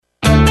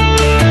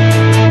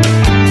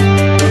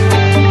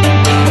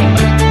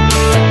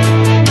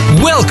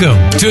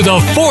Welcome to the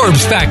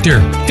Forbes Factor,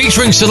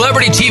 featuring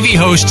celebrity TV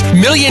host,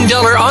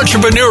 million-dollar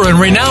entrepreneur, and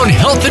renowned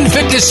health and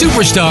fitness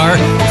superstar,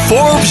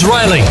 Forbes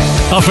Riley.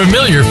 A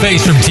familiar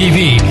face from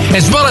TV,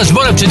 as well as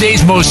one of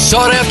today's most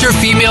sought-after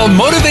female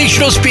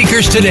motivational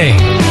speakers today.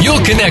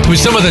 You'll connect with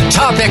some of the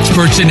top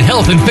experts in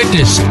health and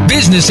fitness,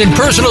 business and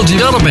personal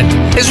development,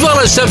 as well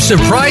as some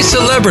surprise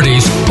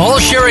celebrities, all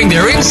sharing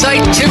their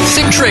insight, tips,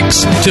 and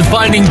tricks to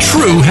finding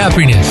true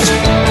happiness.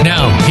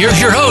 Now,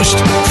 here's your host,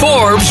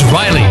 Forbes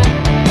Riley.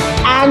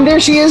 And there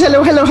she is.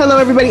 Hello,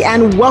 everybody,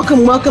 and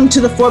welcome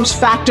to the Forbes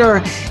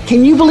Factor.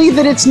 Can you believe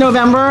that it's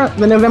November?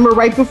 The November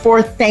right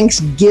before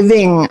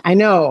Thanksgiving. I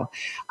know.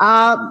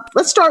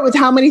 Let's start with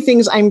how many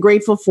things I'm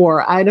grateful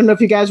for. I don't know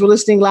if you guys were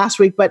listening last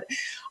week, but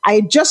I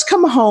had just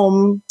come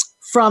home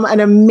from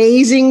an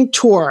amazing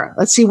tour.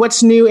 Let's see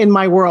what's new in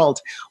my world.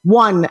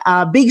 One,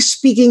 a big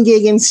speaking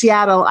gig in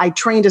Seattle. I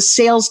trained a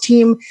sales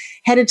team,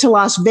 headed to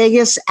Las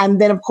Vegas, and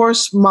then, of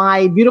course,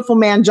 my beautiful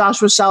man,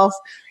 Joshua Self,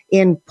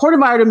 in Puerto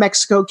Vallarta,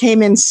 Mexico,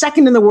 came in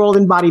second in the world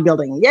in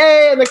bodybuilding.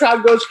 Yay, the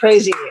crowd goes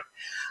crazy.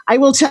 I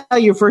will tell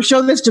you, for a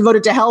show that's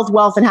devoted to health,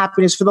 wealth, and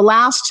happiness, for the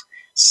last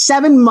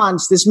 7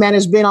 months, this man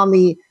has been on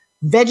the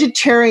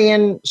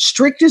vegetarian,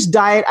 strictest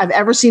diet I've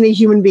ever seen a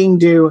human being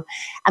do.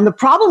 And the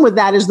problem with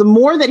that is the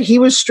more that he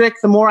was strict,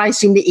 the more I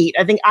seem to eat.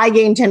 I think I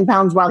gained 10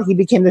 pounds while he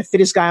became the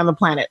fittest guy on the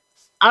planet.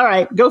 All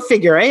right, go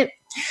figure, right?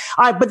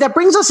 All right, but that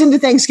brings us into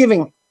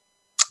Thanksgiving.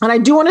 And I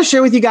do want to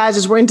share with you guys,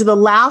 as we're into the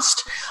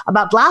last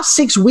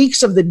 6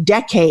 weeks of the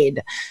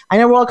decade. I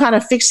know we're all kind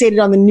of fixated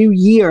on the new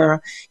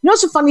year. You know,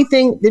 it's a funny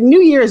thing. The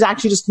new year is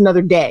actually just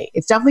another day.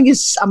 It's definitely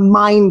just a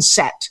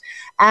mindset.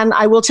 And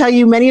I will tell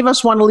you, many of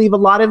us want to leave a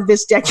lot of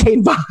this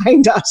decade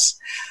behind us.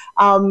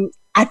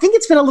 I think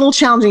it's been a little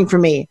challenging for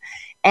me.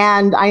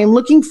 And I am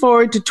looking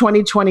forward to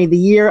 2020, the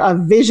year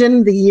of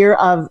vision, the year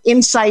of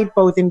insight,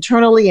 both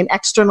internally and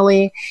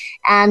externally.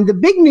 And the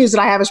big news that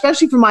I have,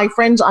 especially for my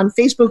friends on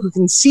Facebook who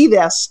can see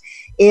this,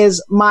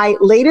 is my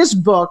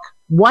latest book,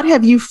 What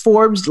Have You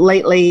Forbes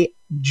Lately,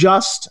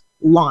 just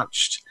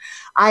launched.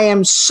 I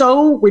am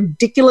so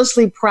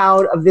ridiculously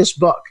proud of this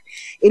book.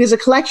 It is a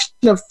collection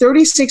of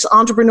 36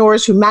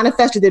 entrepreneurs who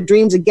manifested their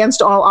dreams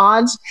against all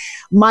odds.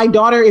 My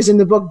daughter is in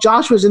the book,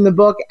 Joshua's in the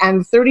book,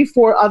 and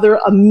 34 other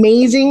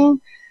amazing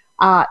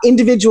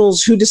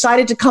individuals who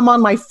decided to come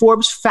on my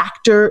Forbes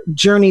Factor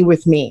journey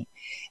with me.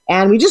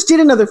 And we just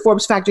did another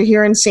Forbes Factor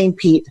here in St.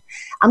 Pete.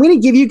 I'm going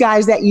to give you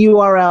guys that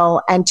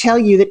URL and tell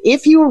you that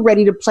if you are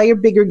ready to play a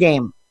bigger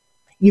game,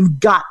 you've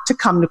got to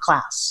come to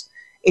class.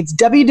 It's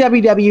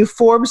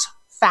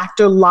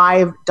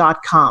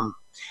www.forbesfactorlive.com.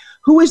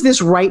 Who is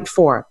this right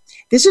for?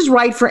 This is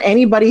right for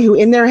anybody who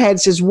in their head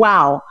says,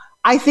 wow,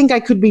 I think I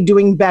could be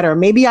doing better.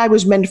 Maybe I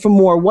was meant for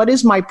more. What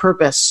is my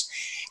purpose?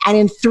 And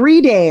in 3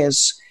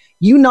 days,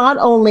 you not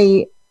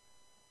only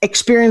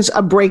experience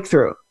a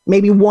breakthrough,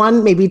 maybe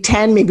 1, maybe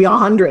 10, maybe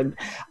 100.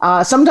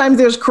 Sometimes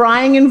there's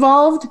crying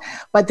involved,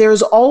 but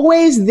there's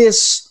always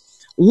this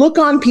look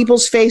on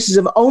people's faces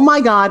of, oh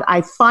my God, I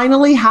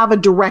finally have a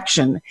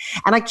direction.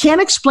 And I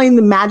can't explain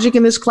the magic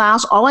in this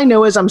class. All I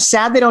know is I'm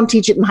sad they don't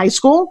teach it in high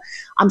school.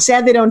 I'm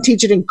sad they don't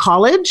teach it in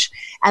college.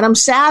 And I'm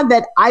sad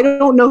that I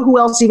don't know who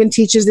else even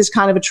teaches this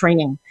kind of a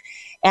training.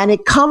 And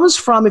it comes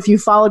from, if you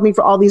followed me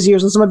for all these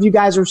years, and some of you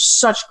guys are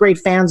such great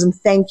fans, and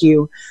thank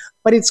you,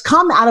 but it's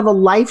come out of a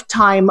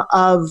lifetime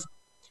of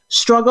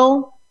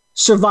struggle,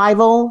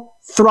 survival,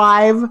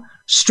 thrive,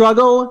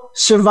 struggle,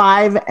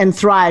 survive, and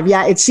thrive.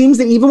 Yeah, it seems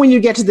that even when you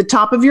get to the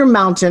top of your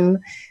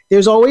mountain,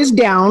 there's always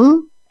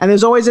down and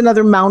there's always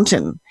another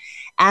mountain.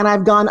 And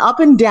I've gone up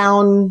and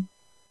down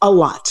a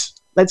lot.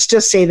 Let's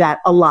just say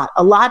that, a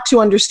lot to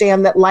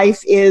understand that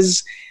life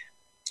is,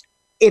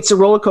 it's a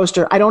roller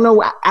coaster. I don't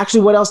know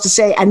actually what else to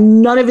say.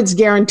 And none of it's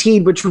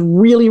guaranteed, which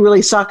really,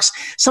 really sucks.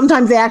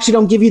 Sometimes they actually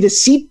don't give you the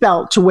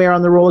seatbelt to wear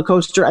on the roller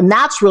coaster. And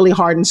that's really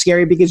hard and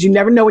scary because you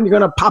never know when you're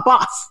going to pop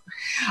off.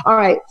 All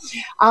right.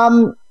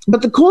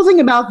 But the cool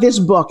thing about this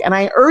book, and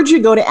I urge you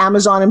to go to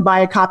Amazon and buy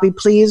a copy,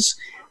 please.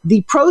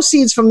 The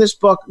proceeds from this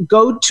book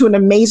go to an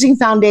amazing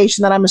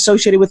foundation that I'm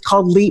associated with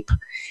called LEAP.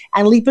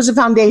 And LEAP is a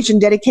foundation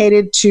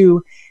dedicated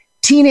to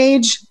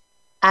teenage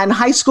and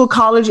high school,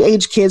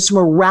 college-age kids from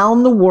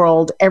around the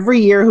world every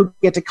year who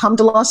get to come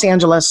to Los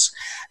Angeles.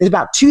 There's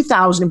about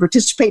 2,000 and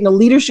participate in a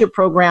leadership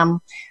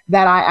program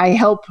that I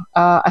help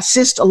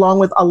assist along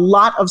with a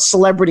lot of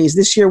celebrities.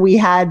 This year we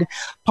had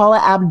Paula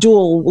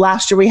Abdul.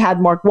 Last year we had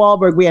Mark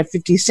Wahlberg. We had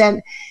 50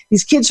 Cent.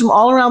 These kids from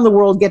all around the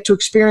world get to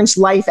experience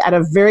life at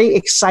a very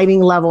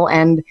exciting level,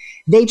 and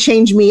they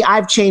change me,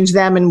 I've changed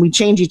them, and we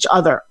change each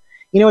other.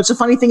 You know, it's a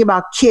funny thing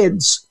about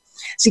kids.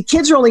 See,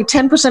 kids are only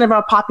 10% of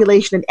our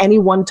population at any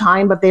one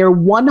time, but they are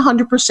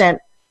 100%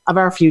 of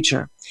our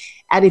future.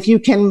 And if you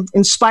can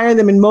inspire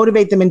them and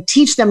motivate them and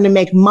teach them to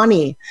make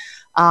money.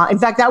 In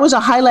fact, that was a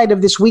highlight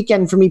of this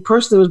weekend for me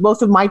personally, was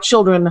both of my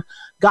children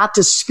got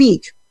to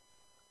speak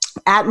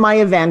at my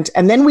event.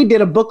 And then we did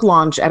a book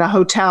launch at a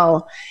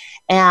hotel,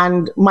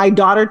 and my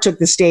daughter took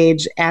the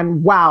stage,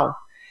 and wow,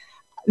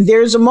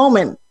 there's a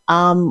moment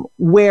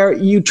where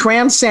you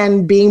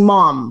transcend being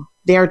mom.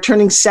 They are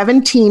turning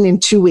 17 in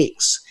 2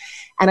 weeks.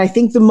 And I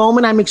think the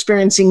moment I'm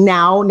experiencing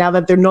now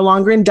that they're no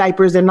longer in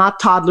diapers, they're not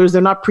toddlers,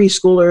 they're not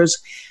preschoolers,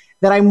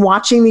 that I'm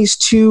watching these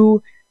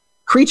two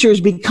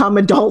creatures become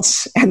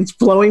adults, and it's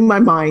blowing my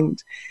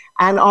mind.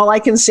 And all I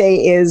can say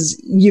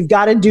is you've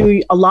got to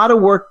do a lot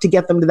of work to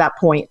get them to that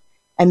point.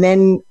 And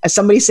then, as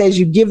somebody says,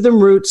 you give them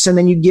roots and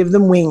then you give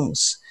them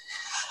wings.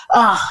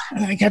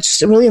 I got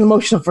just really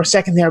emotional for a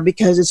second there,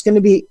 because it's going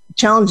to be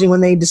challenging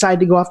when they decide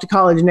to go off to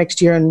college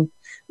next year and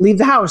leave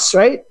the house,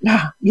 right?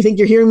 You think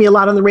you're hearing me a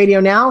lot on the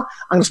radio now?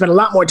 I'm going to spend a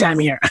lot more time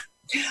here.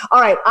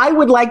 All right. I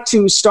would like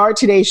to start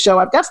today's show.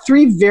 I've got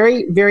three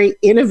very, very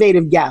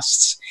innovative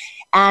guests,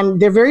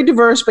 and they're very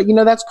diverse, but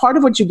that's part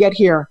of what you get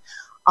here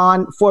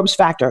on Forbes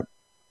Factor.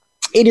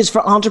 It is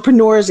for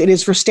entrepreneurs. It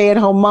is for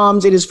stay-at-home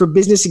moms. It is for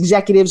business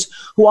executives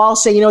who all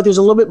say, there's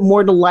a little bit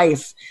more to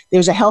life.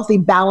 There's a healthy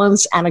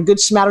balance and a good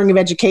smattering of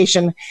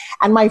education.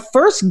 And my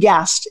first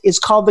guest is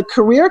called the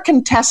Career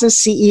Contessa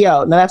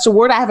CEO. Now, that's a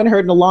word I haven't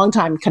heard in a long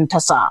time,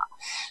 Contessa.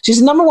 She's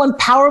the number one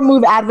power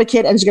move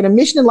advocate, and she's got a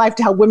mission in life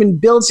to help women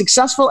build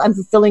successful and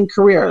fulfilling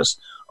careers.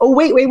 Oh,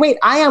 wait.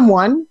 I am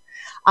one.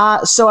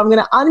 So I'm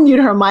going to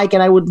unmute her mic,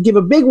 and I would give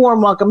a big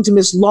warm welcome to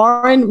Miss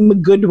Lauren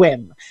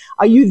McGoodwin.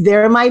 Are you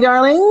there, my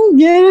darling?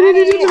 Yeah,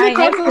 I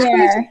am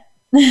there.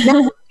 Now,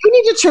 you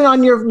need to turn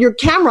on your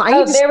camera.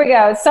 There we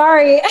go.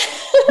 Sorry.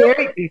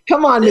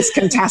 Come on, Miss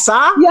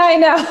Contessa. Yeah, I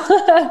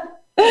know.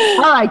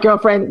 All right,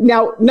 girlfriend.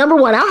 Now, number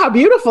one, how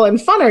beautiful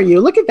and fun are you?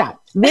 Look at that.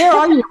 Where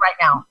are you right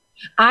now?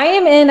 I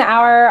am in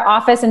our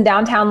office in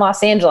downtown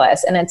Los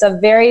Angeles, and it's a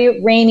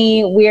very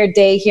rainy, weird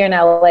day here in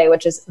LA,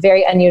 which is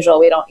very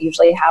unusual. We don't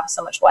usually have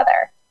so much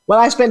weather. Well,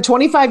 I spent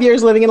 25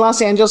 years living in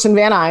Los Angeles and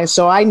Van Nuys,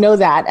 so I know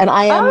that. And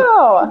I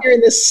am here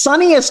in the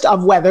sunniest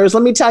of weathers.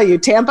 Let me tell you,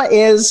 Tampa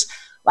is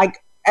like,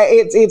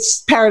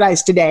 it's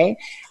paradise today.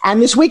 And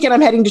this weekend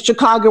I'm heading to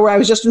Chicago, where I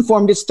was just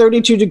informed it's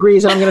 32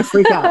 degrees and I'm going to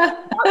freak out.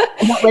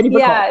 I'm not ready for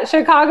cold.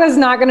 Chicago's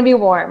not going to be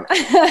warm.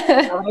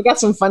 I got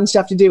some fun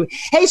stuff to do.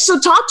 Hey, so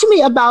talk to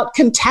me about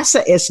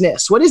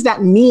Contessa-ishness. What does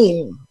that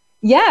mean?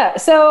 Yeah.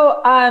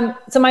 So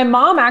my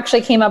mom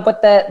actually came up with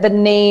the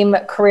name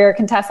Career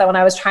Contessa when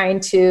I was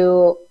trying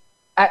to,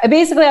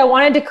 I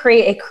wanted to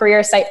create a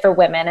career site for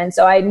women. And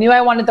so I knew I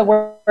wanted the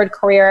word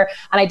career,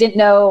 and I didn't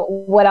know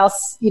what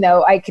else,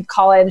 I could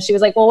call it. And she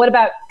was like, well, what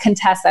about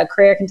Contessa,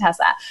 Career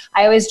Contessa?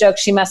 I always joke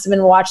she must have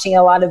been watching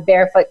a lot of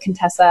Barefoot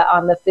Contessa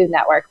on the Food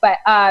Network. But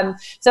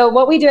so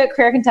what we do at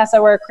Career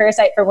Contessa, we're a career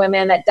site for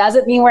women. That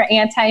doesn't mean we're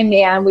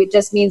anti-man. It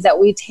just means that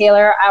we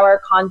tailor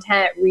our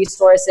content,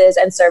 resources,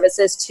 and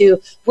services to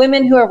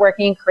women who are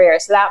working in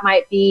careers. So that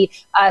might be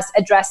us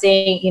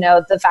addressing,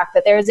 the fact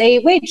that there's a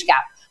wage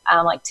gap.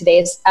 Like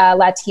today's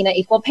Latina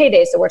Equal Pay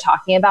Day. So we're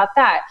talking about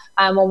that.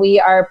 When we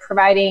are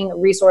providing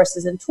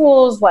resources and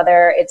tools,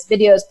 whether it's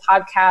videos,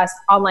 podcasts,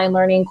 online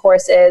learning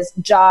courses,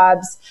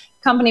 jobs,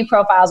 company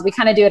profiles, we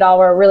kind of do it all.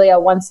 We're really a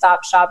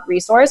one-stop shop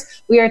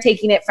resource. We are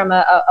taking it from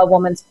a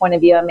woman's point of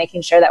view and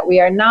making sure that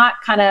we are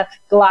not kind of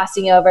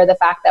glossing over the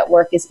fact that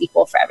work is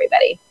equal for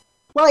everybody.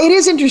 Well, it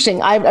is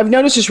interesting. I've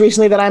noticed this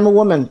recently that I'm a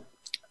woman.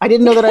 I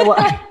didn't know that I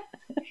was.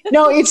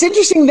 No, it's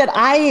interesting that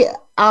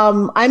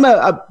I'm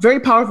a very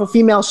powerful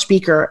female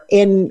speaker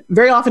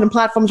very often in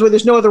platforms where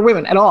there's no other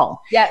women at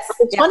all. Yes.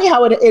 It's funny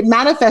how it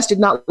manifested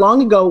not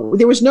long ago.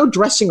 There was no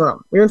dressing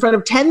room. We were in front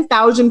of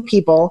 10,000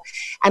 people,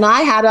 and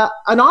I had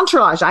an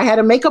entourage. I had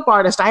a makeup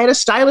artist. I had a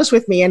stylist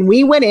with me, and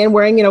we went in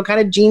wearing, kind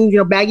of jeans,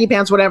 baggy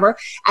pants, whatever,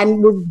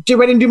 and we're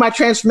ready to do my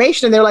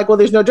transformation. And they're like, well,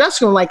 there's no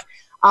dressing room. I'm like,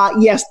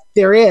 yes,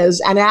 there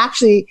is. And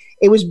actually,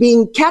 it was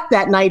being kept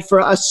that night for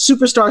a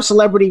superstar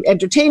celebrity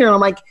entertainer. And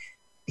I'm like,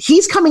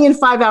 he's coming in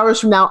 5 hours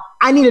from now.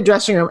 I need a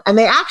dressing room. And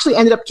they actually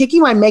ended up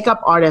kicking my makeup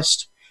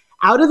artist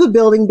out of the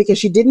building because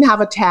she didn't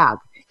have a tag.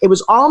 It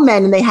was all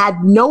men, and they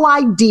had no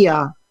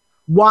idea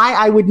why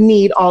I would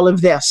need all of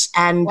this.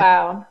 And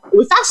wow, it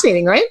was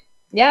fascinating, right?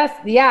 Yes.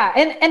 Yeah.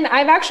 And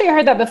I've actually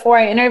heard that before.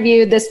 I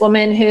interviewed this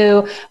woman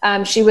who,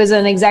 she was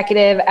an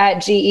executive at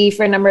GE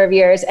for a number of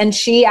years. And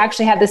she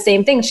actually had the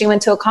same thing. She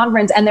went to a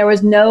conference and there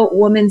was no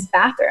women's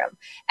bathroom.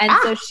 And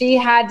so she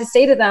had to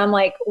say to them,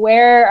 like,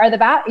 where are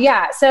the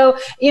Yeah. So,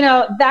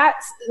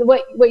 that's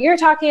what you're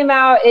talking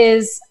about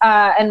is,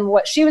 and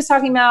what she was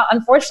talking about,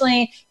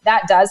 unfortunately,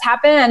 that does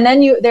happen. And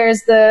then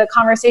there's the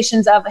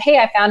conversations of, hey,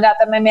 I found out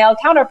that my male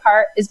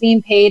counterpart is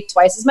being paid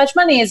twice as much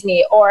money as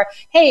me. Or,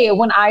 hey,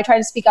 when I try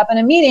to speak up in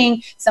a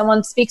meeting,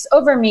 someone speaks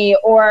over me.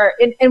 Or,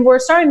 and we're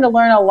starting to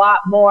learn a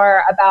lot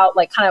more about,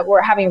 like, kind of,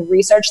 we're having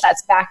research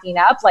that's backing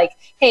up, like,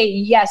 hey,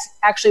 yes,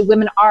 actually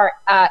women are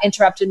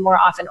interrupted more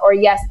often. Or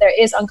yes, there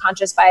is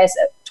unconscious bias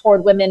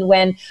toward women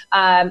when,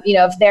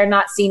 if they're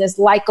not seen as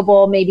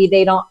likable, maybe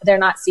they're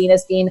not seen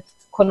as being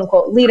quote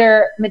unquote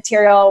leader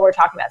material. We're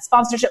talking about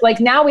sponsorship. Like,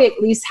 now we at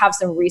least have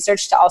some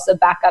research to also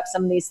back up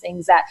some of these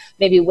things that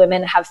maybe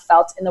women have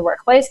felt in the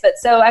workplace. But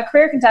so at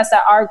Career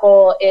Contessa, our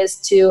goal is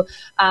to,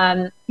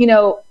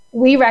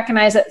 we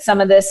recognize that some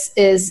of this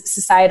is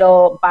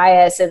societal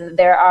bias, and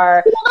there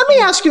are... Well, let me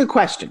ask you a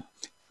question.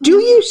 Do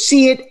you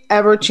see it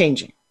ever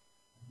changing?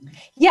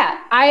 Yeah,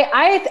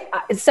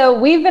 so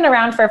we've been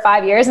around for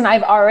 5 years and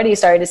I've already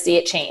started to see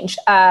it change,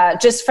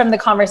 just from the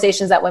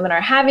conversations that women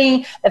are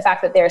having, the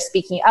fact that they're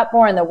speaking up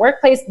more in the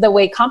workplace, the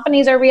way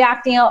companies are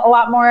reacting a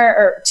lot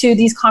more to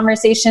these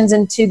conversations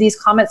and to these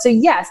comments. So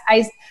yes,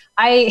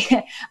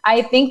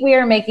 I think we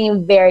are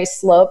making very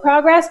slow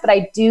progress, but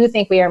I do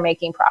think we are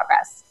making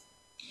progress.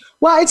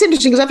 Well, it's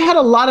interesting because I've had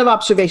a lot of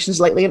observations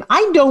lately, and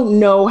I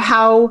don't know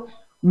how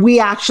we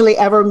actually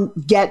ever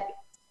get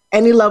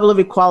any level of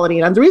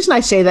equality. And the reason I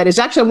say that is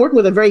actually I'm working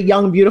with a very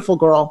young, beautiful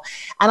girl.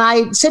 And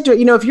I said to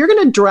her, if you're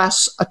going to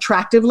dress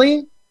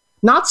attractively,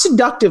 not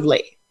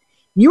seductively,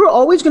 you are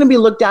always going to be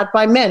looked at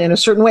by men in a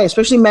certain way,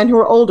 especially men who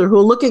are older, who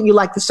will look at you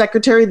like the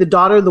secretary, the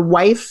daughter, the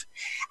wife.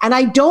 And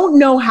I don't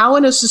know how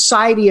in a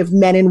society of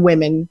men and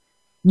women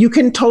you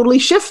can totally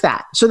shift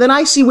that. So then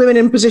I see women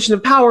in position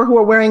of power who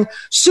are wearing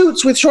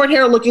suits with short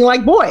hair looking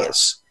like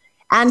boys.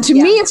 And to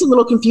me, it's a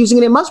little confusing,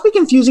 and it must be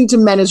confusing to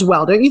men as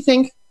well, don't you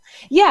think?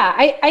 Yeah,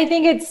 I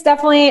think it's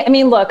definitely,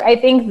 look, I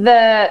think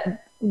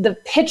the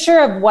picture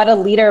of what a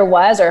leader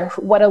was or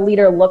what a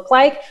leader looked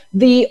like,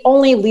 the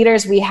only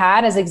leaders we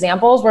had as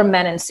examples were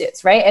men in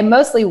suits, right? And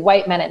mostly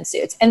white men in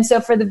suits. And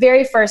so for the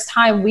very first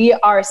time, we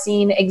are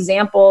seeing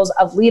examples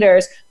of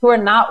leaders who are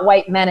not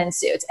white men in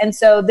suits. And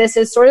so this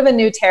is sort of a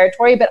new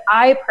territory, but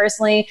I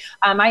personally,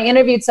 I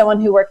interviewed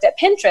someone who worked at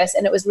Pinterest,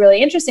 and it was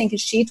really interesting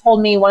because she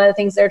told me one of the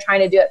things they're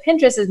trying to do at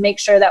Pinterest is make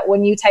sure that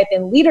when you type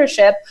in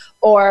leadership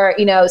or,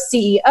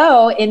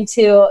 CEO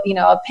into,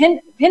 a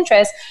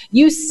Pinterest,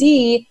 you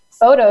see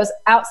photos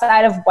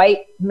outside of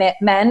white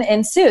men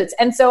in suits.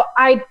 And so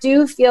I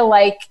do feel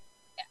like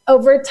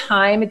over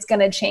time it's going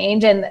to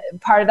change. And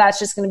part of that's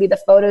just going to be the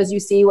photos you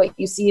see, what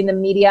you see in the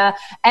media.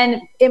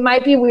 And it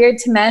might be weird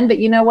to men, but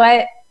you know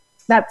what?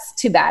 That's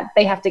too bad.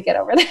 They have to get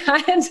over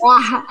that.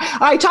 All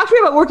right. Talk to me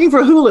about working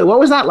for Hulu. What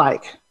was that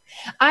like?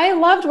 I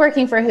loved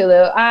working for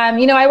Hulu.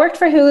 I worked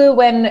for Hulu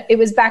when it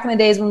was back in the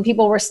days when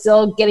people were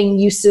still getting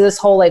used to this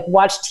whole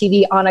watch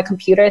TV on a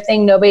computer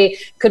thing. Nobody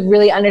could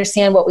really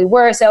understand what we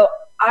were. So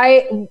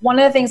one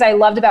of the things I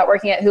loved about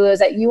working at Hulu is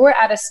that you were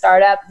at a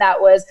startup that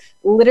was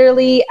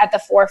literally at the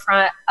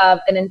forefront of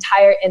an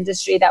entire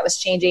industry that was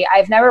changing.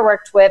 I've never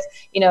worked with,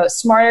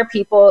 smarter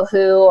people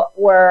who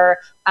were,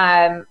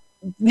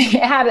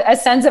 had a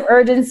sense of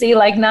urgency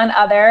like none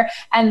other.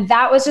 And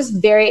that was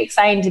just very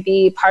exciting to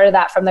be part of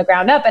that from the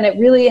ground up. And it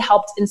really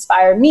helped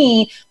inspire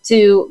me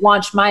to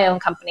launch my own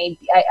company.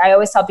 I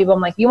always tell people,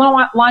 I'm like, you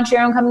want to launch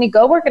your own company,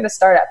 go work at a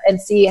startup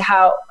and see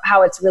how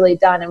it's really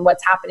done and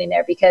what's happening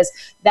there, because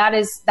that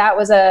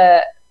was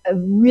a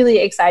really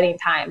exciting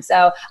time.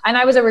 So, and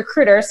I was a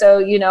recruiter. So,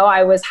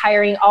 I was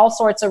hiring all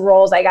sorts of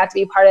roles. I got to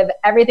be part of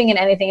everything and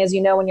anything. As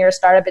you know, when you're a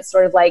startup, it's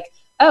sort of like,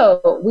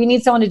 oh, we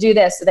need someone to do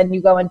this. So then you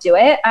go and do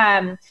it.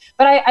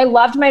 But I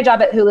loved my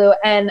job at Hulu.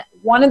 And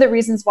one of the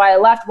reasons why I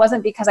left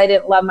wasn't because I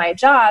didn't love my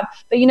job.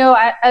 But,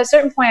 at a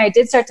certain point, I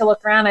did start to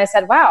look around. I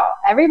said, wow,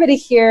 everybody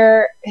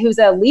here who's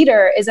a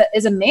leader is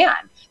a man.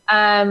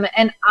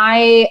 And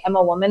I am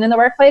a woman in the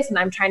workplace, and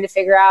I'm trying to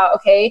figure out,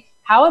 okay,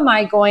 how am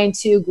I going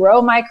to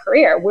grow my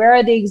career? Where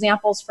are the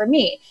examples for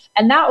me?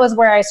 And that was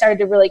where I started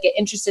to really get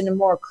interested in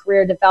more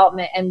career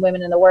development and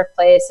women in the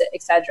workplace,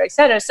 et cetera, et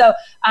cetera. So,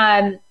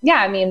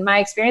 my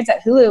experience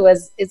at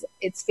Hulu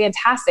it's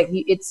fantastic.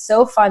 It's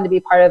so fun to be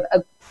part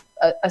of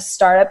a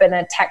startup and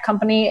a tech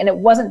company. And it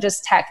wasn't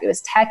just tech, it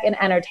was tech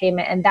and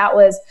entertainment. And that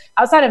was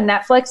outside of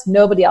Netflix,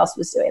 nobody else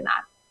was doing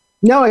that.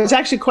 No, it's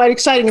actually quite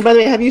exciting. And by the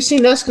way, have you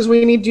seen this? Because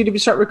we need you to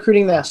start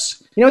recruiting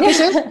this. You know what this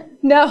is?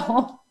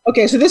 No.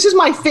 Okay, so this is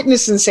my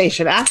fitness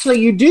sensation. Actually,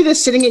 you do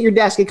this sitting at your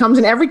desk. It comes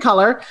in every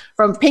color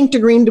from pink to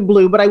green to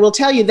blue, but I will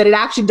tell you that it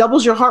actually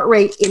doubles your heart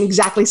rate in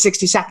exactly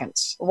 60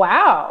 seconds.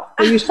 Wow.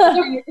 So you sit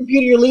on your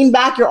computer, you lean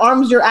back, your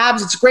arms, your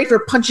abs. It's great for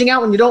punching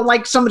out when you don't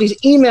like somebody's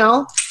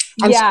email.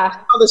 And yeah.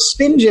 So the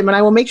Spin Gym, and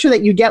I will make sure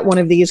that you get one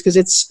of these because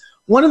it's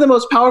one of the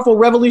most powerful,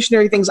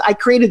 revolutionary things. I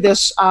created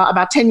this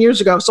about 10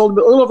 years ago, sold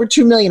a little over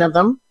 2 million of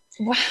them.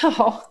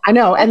 Wow. I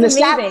know. And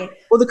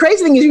the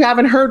crazy thing is you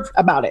haven't heard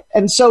about it.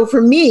 And so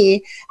for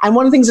me, and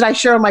one of the things that I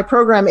share on my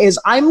program is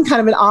I'm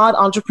kind of an odd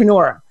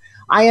entrepreneur.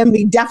 I am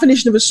the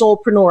definition of a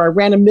soulpreneur. I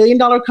ran $1 million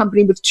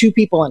company with 2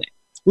 people in it,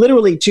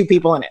 literally 2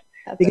 people in it.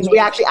 That's because amazing. We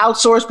actually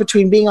outsourced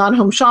between being on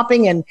home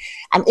shopping and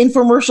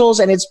infomercials.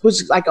 And it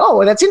was like,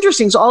 oh, that's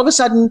interesting. So all of a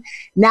sudden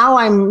now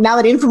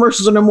that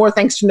infomercials are no more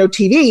thanks to no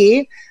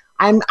TV,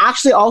 I'm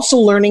actually also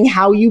learning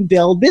how you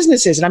build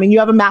businesses. And you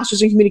have a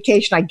master's in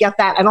communication. I get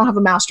that. I don't have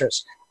a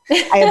master's.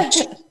 I have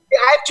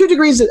 2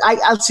 degrees.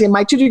 I'll see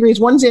my 2 degrees.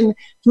 One's in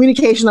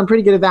communication. I'm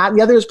pretty good at that. And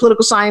the other is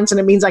political science. And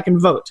it means I can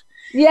vote.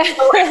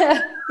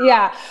 Yeah.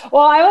 Yeah.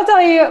 Well, I will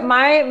tell you,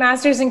 my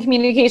master's in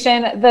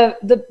communication,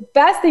 the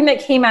best thing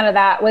that came out of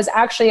that was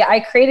actually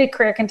I created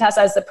Career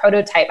Contessa as the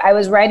prototype. I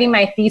was writing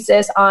my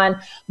thesis on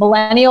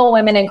millennial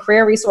women and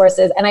career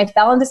resources, and I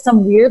fell into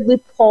some weird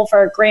loophole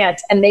for a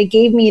grant, and they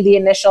gave me the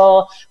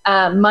initial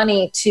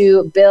money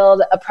to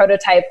build a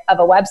prototype of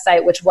a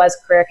website, which was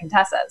Career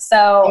Contessa.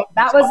 So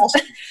that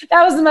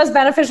was the most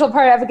beneficial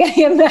part of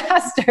getting a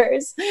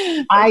master's.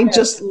 I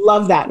just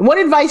love that. What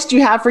advice do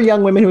you have for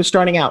young women who are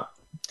starting out?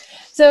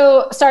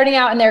 So starting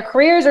out in their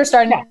careers or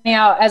starting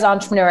out as an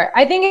entrepreneur?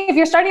 I think if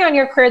you're starting out in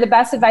your career, the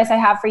best advice I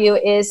have for you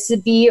is to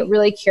be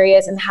really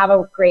curious and have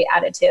a great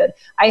attitude.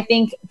 I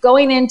think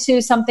going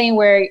into something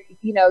where,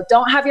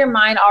 don't have your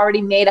mind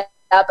already made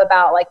up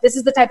about like, this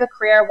is the type of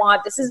career I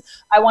want.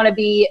 I want to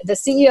be the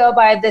CEO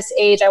by this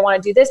age. I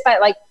want to do this by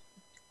like,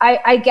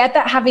 I get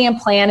that having a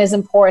plan is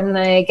important, and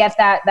I get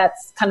that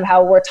that's kind of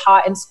how we're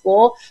taught in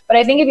school. But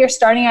I think if you're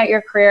starting out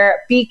your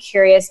career, be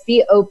curious,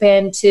 be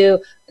open to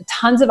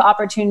tons of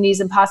opportunities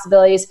and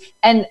possibilities.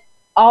 And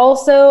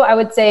also, I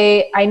would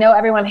say, I know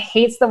everyone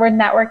hates the word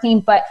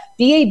networking, but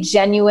be a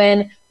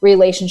genuine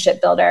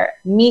relationship builder.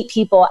 Meet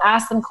people,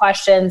 ask them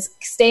questions,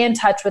 stay in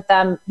touch with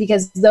them,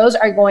 because those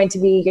are going to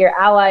be your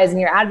allies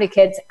and your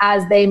advocates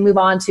as they move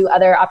on to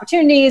other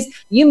opportunities.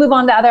 You move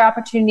on to other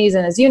opportunities.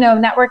 And as you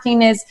know,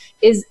 networking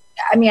is,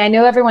 I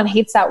know everyone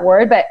hates that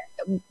word, but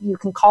you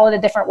can call it a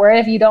different word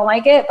if you don't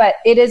like it, but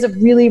it is a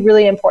really,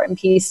 really important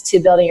piece to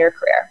building your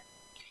career.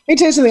 Let me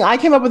tell you something. I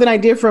came up with an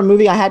idea for a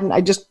movie and I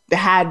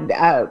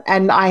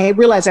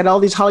realized I had all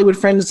these Hollywood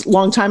friends a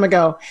long time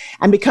ago.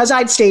 And because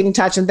I'd stayed in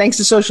touch and thanks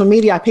to social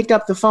media, I picked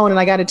up the phone, and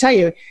I got to tell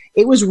you,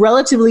 it was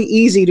relatively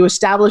easy to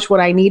establish what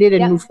I needed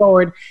and move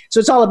forward. So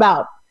it's all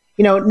about,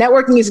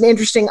 networking is an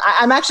interesting,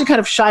 I'm actually kind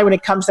of shy when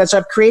it comes to that. So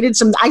I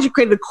actually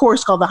created a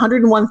course called the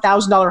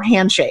 $101,000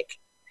 Handshake.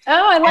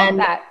 Oh, I like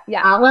that.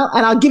 Yeah.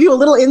 And I'll give you a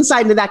little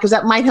insight into that because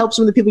that might help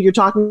some of the people you're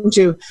talking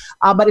to.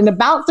 But in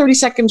about 30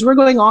 seconds, we're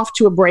going off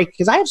to a break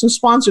because I have some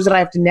sponsors that I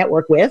have to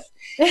network with,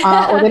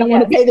 or they don't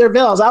want to pay their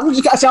bills. I'm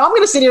going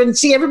to sit here and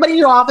see everybody in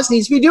your office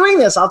needs to be doing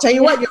this. I'll tell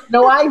you what, you have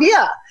no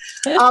idea.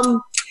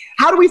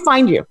 How do we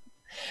find you?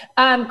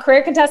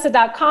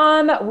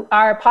 CareerContessa.com.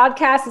 Our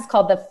podcast is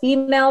called the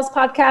Females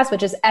Podcast,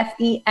 which is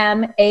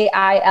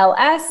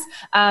FEMAILS.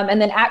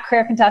 And then at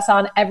Career Contessa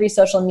on every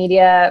social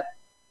media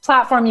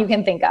platform you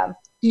can think of.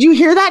 Did you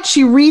hear that?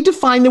 She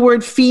redefined the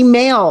word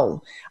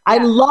female. I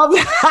love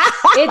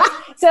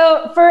that.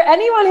 So for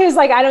anyone who's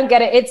like, I don't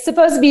get it, it's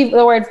supposed to be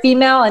the word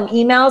female and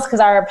emails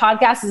because our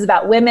podcast is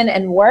about women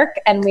and work.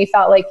 And we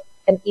felt like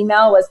an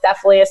email was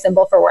definitely a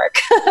symbol for work.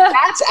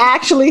 That's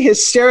actually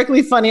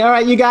hysterically funny. All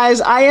right, you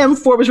guys, I am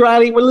Forbes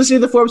Riley. We're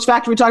listening to The Forbes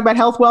Factor. We talk about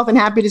health, wealth, and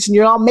happiness, and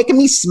you're all making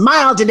me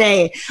smile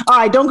today. All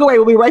right, don't go away.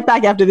 We'll be right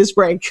back after this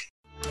break.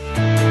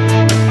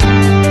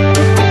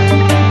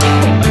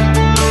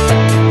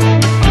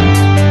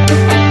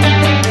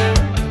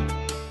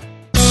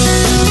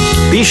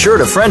 Be sure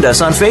to friend us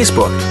on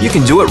Facebook. You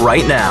can do it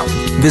right now.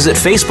 Visit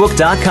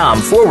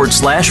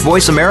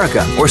facebook.com/Voice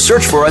America or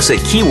search for us at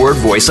keyword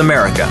Voice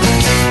America.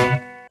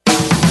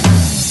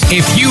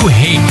 If you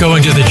hate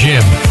going to the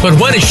gym, but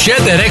want to shed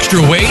that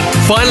extra weight,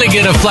 finally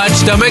get a flat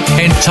stomach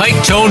and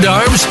tight toned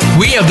arms,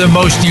 we have the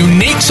most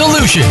unique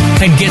solution.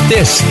 And get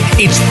this,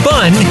 it's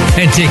fun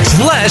and takes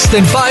less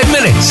than 5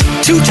 minutes,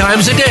 2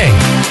 times a day.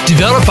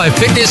 Developed by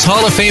Fitness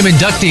Hall of Fame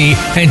inductee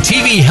and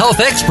TV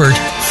health expert,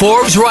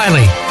 Forbes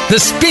Riley. The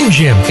Spin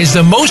Gym is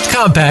the most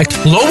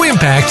compact,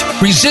 low-impact,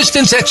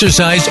 resistance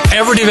exercise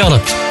ever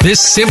developed. This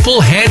simple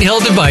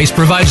handheld device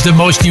provides the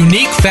most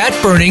unique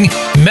fat-burning,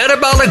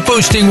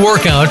 metabolic-boosting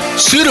workout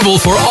suitable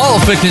for all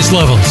fitness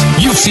levels.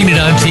 You've seen it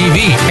on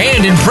TV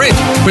and in print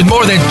with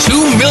more than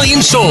 2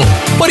 million sold.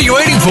 What are you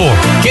waiting for?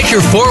 Get your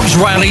Forbes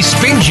Riley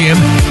Spin Gym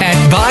at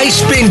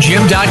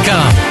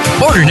buyspingym.com.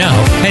 Order now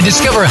and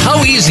discover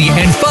how easy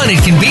and fun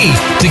it can be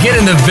to get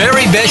in the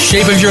very best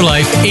shape of your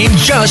life in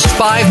just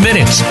 5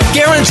 minutes.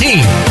 Guaranteed.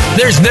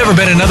 There's never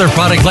been another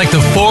product like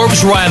the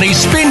Forbes Riley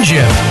Spin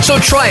Gym. So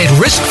try it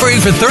risk-free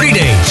for 30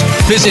 days.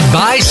 Visit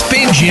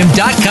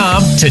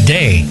buyspingym.com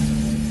today.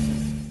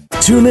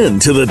 Tune in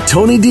to the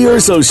Tony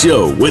D'Urso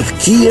Show with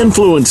key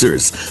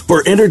influencers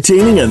for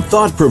entertaining and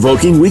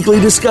thought-provoking weekly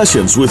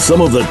discussions with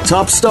some of the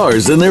top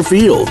stars in their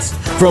fields.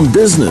 From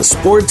business,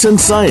 sports, and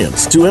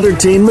science to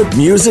entertainment,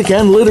 music,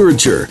 and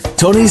literature,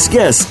 Tony's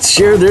guests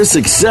share their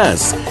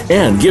success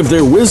and give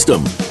their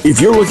wisdom.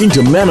 If you're looking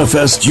to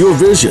manifest your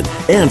vision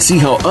and see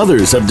how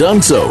others have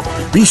done so,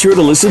 be sure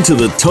to listen to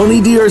the Tony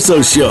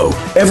D'Urso Show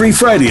every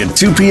Friday at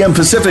 2 p.m.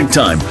 Pacific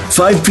Time,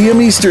 5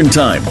 p.m. Eastern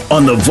Time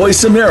on the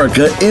Voice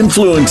America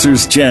Influencers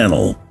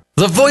Channel.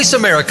 The Voice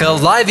America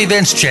Live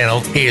Events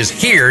channel is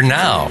here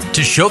now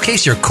to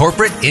showcase your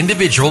corporate,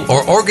 individual,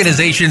 or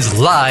organization's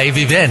live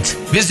event.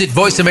 Visit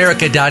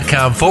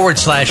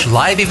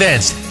voiceamerica.com/live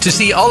events to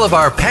see all of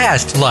our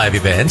past live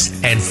events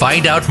and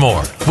find out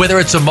more. Whether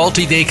it's a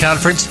multi-day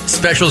conference,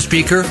 special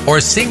speaker,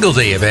 or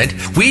single-day event,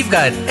 we've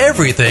got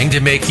everything to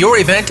make your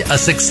event a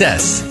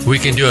success. We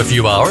can do a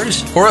few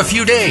hours or a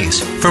few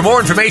days. For more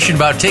information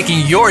about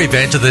taking your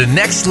event to the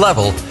next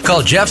level,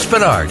 call Jeff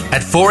Spinard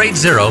at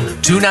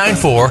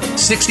 480-294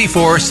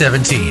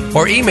 294-6417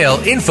 or email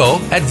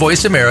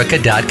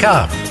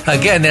info@voiceamerica.com.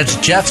 Again, that's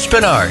Jeff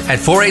Spinard at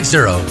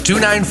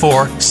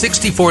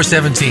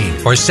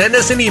 480-294-6417 or send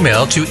us an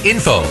email to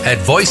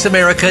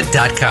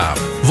info@voiceamerica.com.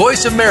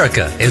 Voice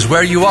America is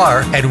where you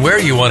are and where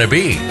you want to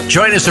be.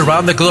 Join us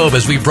around the globe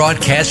as we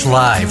broadcast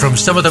live from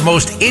some of the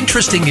most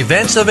interesting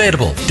events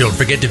available. Don't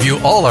forget to view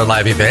all our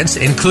live events,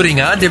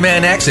 including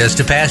on-demand access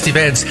to past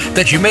events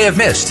that you may have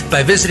missed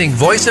by visiting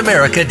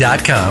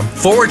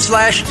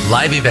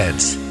voiceamerica.com/live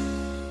events.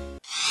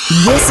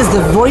 This is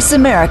the Voice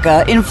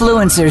America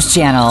Influencers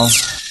Channel.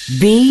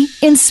 Be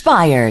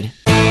inspired.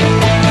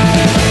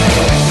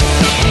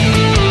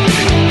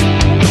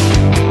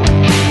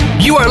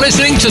 You are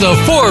listening to the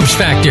Forbes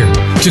Factor.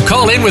 To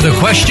call in with a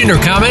question or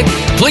comment,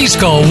 please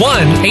call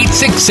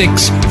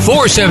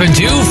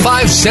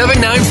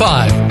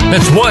 1-866-472-5795.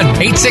 That's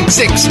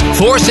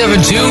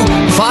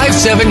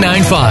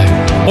 1-866-472-5795.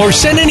 Or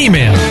send an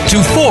email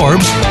to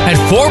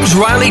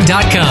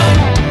Forbes@ForbesRiley.com.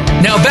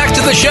 Now back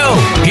to the show.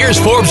 Here's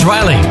Forbes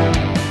Riley.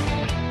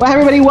 Well,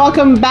 everybody,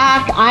 welcome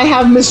back. I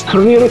have Miss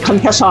Career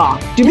Contessa.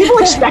 Do people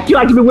expect you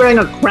like to be wearing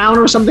a crown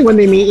or something when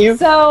they meet you?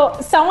 So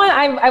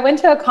I went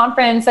to a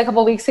conference a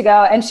couple of weeks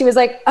ago and she was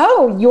like,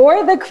 "Oh,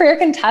 you're the Career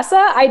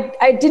Contessa?"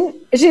 I didn't,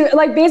 she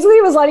like basically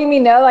was letting me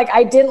know like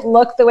I didn't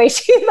look the way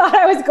she thought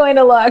I was going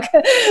to look.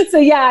 So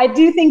yeah, I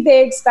do think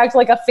they expect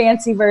like a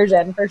fancy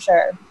version for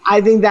sure.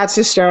 I think that's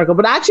hysterical,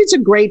 but actually it's a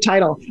great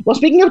title. Well,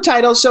 speaking of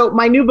titles, so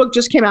my new book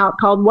just came out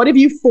called What Have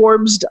You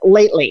Forbesed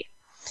Lately?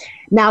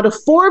 Now, to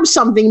Forbes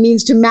something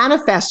means to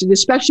manifest it,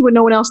 especially when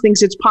no one else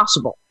thinks it's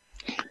possible.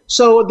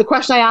 So the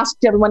question I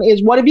asked everyone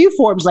is, what have you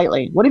Forbes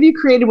lately? What have you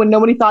created when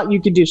nobody thought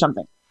you could do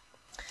something?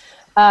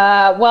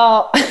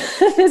 Well,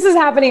 this is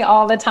happening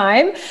all the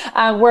time.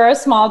 We're a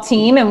small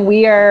team and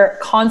we are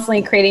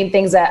constantly creating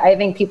things that I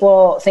think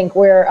people think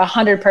we're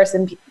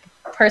 100-person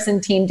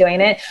team doing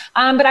it.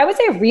 But I would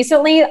say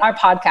recently our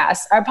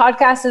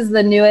podcast is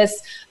the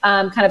newest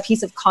kind of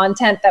piece of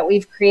content that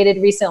we've created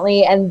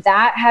recently. And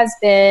that has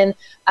been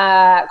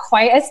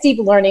quite a steep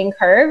learning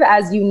curve,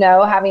 as you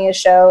know, having a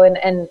show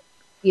and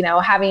you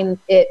know, having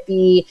it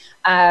be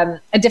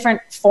a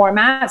different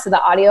format, so the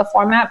audio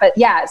format. But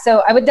yeah,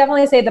 so I would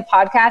definitely say the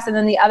podcast. And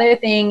then the other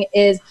thing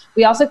is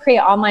we also create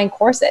online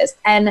courses.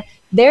 And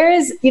there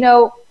is, you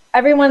know,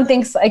 everyone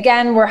thinks,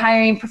 again, we're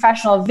hiring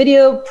professional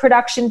video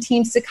production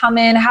teams to come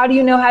in. How do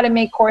you know how to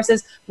make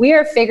courses? We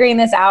are figuring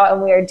this out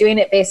and we are doing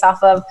it based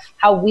off of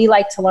how we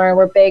like to learn.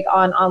 We're big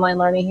on online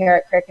learning here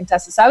at Career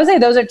Contessa. So I would say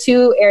those are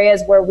two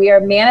areas where we are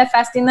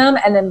manifesting them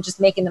and then just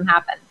making them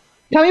happen.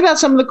 Tell me about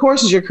some of the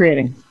courses you're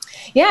creating.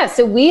 Yeah,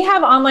 so we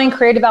have online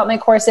career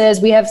development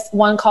courses. We have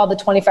one called the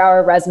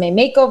 24-Hour Resume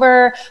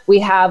Makeover. We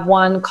have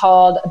one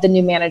called the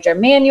New Manager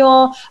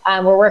Manual.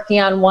 We're working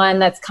on one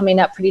that's coming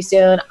up pretty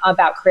soon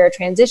about career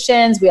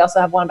transitions. We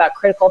also have one about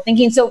critical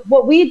thinking. So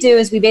what we do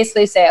is we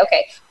basically say,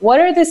 okay,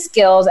 what are the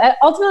skills?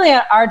 Ultimately,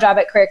 our job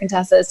at Career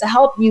Contessa is to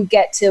help you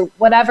get to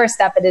whatever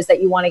step it is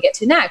that you want to get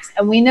to next.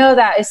 And we know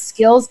that a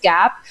skills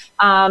gap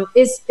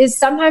is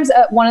sometimes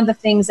one of the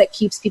things that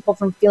keeps people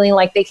from feeling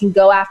like they can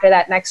go after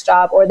that next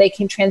job or they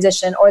can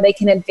transition or they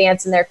can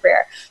advance in their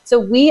career. So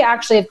we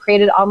actually have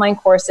created online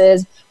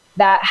courses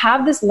that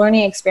have this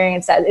learning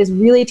experience that is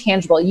really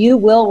tangible. You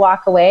will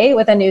walk away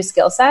with a new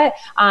skill set,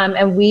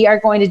 and we are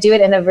going to do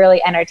it in a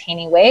really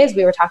entertaining way. As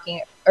we were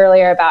talking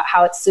earlier about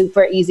how it's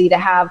super easy to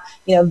have,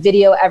 you know,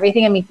 video,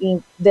 everything. I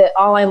mean, the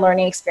online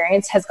learning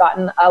experience has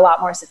gotten a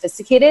lot more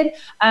sophisticated.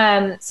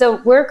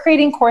 So we're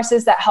creating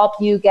courses that help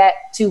you get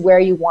to where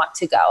you want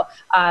to go.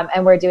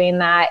 And we're doing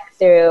that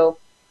through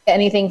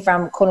anything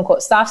from quote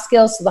unquote soft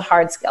skills to the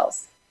hard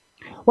skills.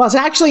 Well, it's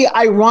actually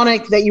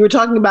ironic that you were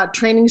talking about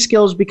training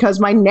skills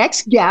because my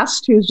next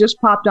guest who's just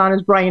popped on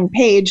is Brian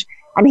Page,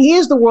 and he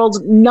is the world's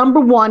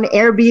 #1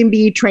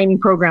 Airbnb training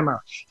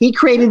programmer. He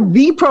created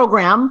the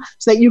program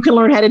so that you can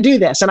learn how to do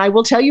this. And I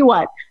will tell you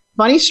what,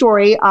 funny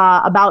story,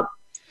 about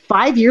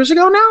 5 years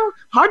ago now,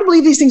 hard to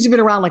believe these things have been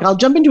around. Like I'll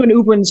jump into an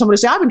Uber and someone will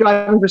say, I've been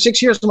driving for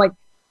 6 years. I'm like,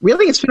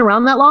 really? It's been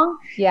around that long?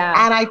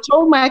 Yeah. And I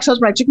told my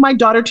ex-husband, I took my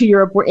daughter to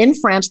Europe. We're in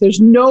France.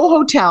 There's no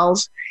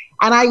hotels.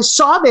 And I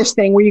saw this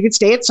thing where you could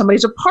stay at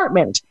somebody's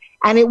apartment.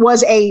 And it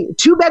was a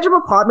 2-bedroom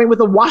apartment with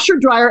a washer,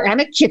 dryer,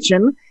 and a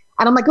kitchen.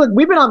 And I'm like, look,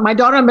 my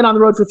daughter and I have been on the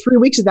road for 3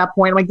 weeks at that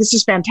point. I'm like, this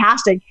is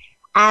fantastic.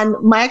 And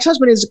my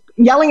ex-husband is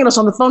yelling at us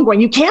on the phone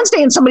going, you can't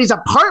stay in somebody's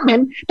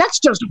apartment. That's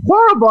just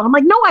horrible. I'm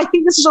like, no, I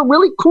think this is a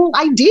really cool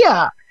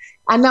idea.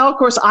 And now, of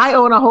course, I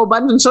own a whole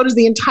bunch, and so does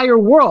the entire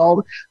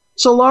world.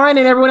 So Lauren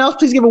and everyone else,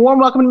 please give a warm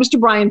welcome to Mr.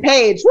 Brian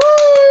Page.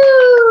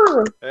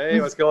 Woo! Hey,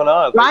 what's going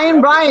on?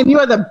 Brian, you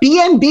are the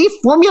BNB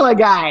formula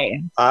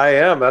guy. I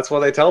am. That's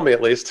what they tell me,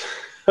 at least.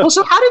 Well,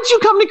 so how did you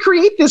come to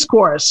create this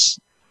course?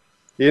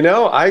 You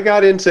know, I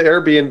got into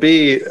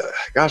Airbnb,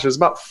 gosh, it was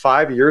about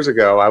 5 years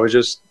ago. I was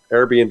just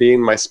Airbnb-ing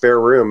my spare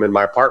room in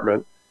my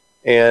apartment,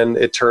 and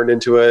it turned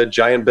into a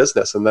giant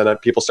business. And then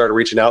people started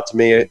reaching out to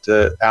me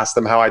to ask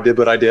them how I did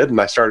what I did,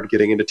 and I started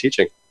getting into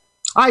teaching.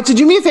 All right, so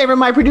do me a favor.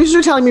 My producers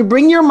are telling me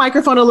bring your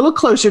microphone a little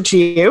closer to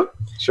you.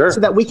 Sure.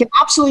 So that we can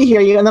absolutely hear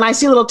you. And then I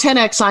see a little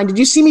 10X sign. Did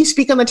you see me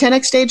speak on the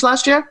 10X stage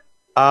last year?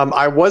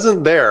 I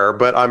wasn't there,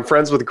 but I'm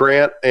friends with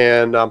Grant,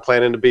 and I'm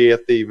planning to be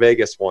at the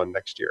Vegas one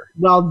next year.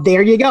 Well,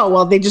 there you go.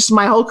 Well,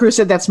 my whole crew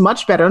said that's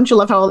much better. Don't you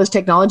love how all this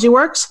technology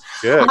works?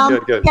 Good.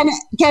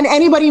 Can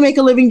anybody make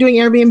a living doing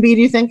Airbnb,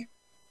 do you think?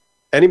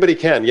 Anybody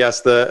can,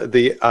 yes.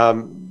 The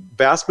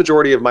vast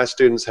majority of my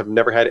students have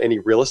never had any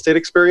real estate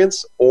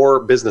experience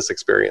or business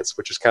experience,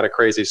 which is kind of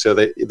crazy. So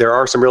there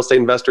are some real estate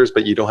investors,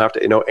 but you don't have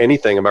to know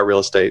anything about real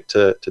estate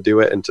to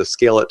do it and to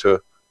scale it to a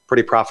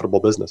pretty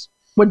profitable business.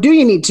 What do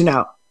you need to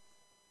know?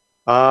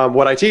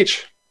 What I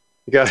teach.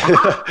 You got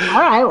all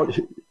right.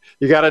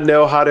 You got to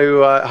know how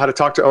to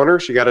talk to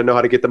owners. You got to know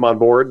how to get them on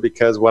board,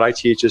 because what I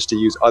teach is to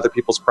use other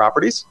people's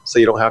properties, so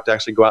you don't have to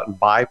actually go out and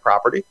buy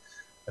property.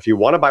 If you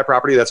want to buy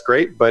property, that's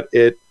great, but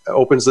it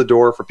opens the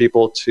door for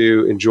people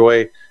to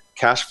enjoy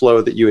cash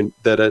flow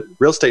that a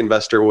real estate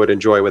investor would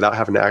enjoy without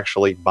having to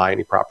actually buy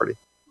any property.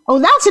 Oh,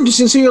 that's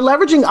interesting. So you're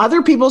leveraging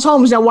other people's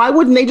homes. Now, why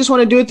wouldn't they just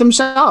want to do it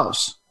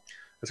themselves?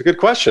 That's a good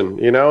question.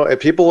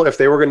 If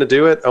they were going to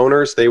do it,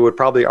 owners, they would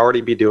probably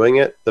already be doing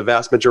it. The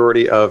vast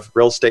majority of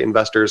real estate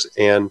investors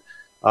and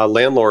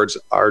landlords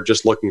are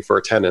just looking for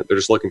a tenant. They're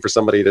just looking for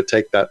somebody to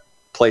take that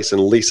place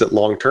and lease it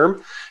long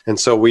term. And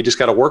so we just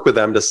got to work with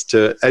them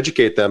to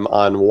educate them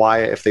on why,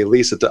 if they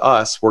lease it to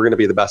us, we're going to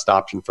be the best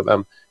option for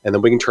them. And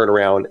then we can turn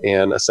around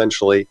and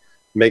essentially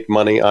make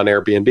money on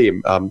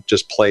Airbnb.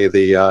 Just play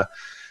the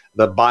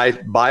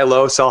buy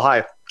low, sell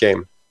high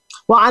game.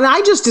 Well, and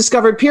I just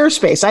discovered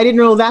Peerspace. I didn't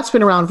know that's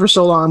been around for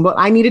so long, but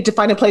I needed to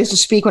find a place to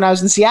speak when I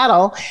was in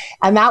Seattle,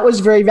 and that was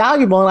very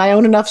valuable. And I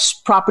own enough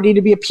property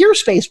to be a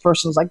Peerspace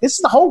person. It's like,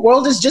 the whole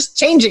world is just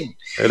changing.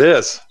 It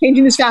is.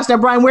 Changing this fast. Now,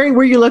 Brian, where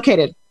are you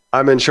located?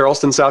 I'm in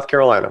Charleston, South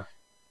Carolina.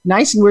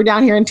 Nice, and we're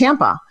down here in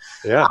Tampa.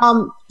 Yeah.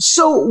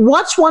 So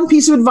what's one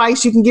piece of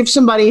advice you can give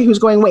somebody who's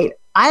going, wait,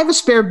 I have a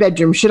spare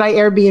bedroom. Should I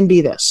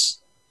Airbnb this?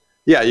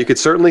 Yeah, you could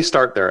certainly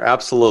start there.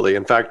 Absolutely.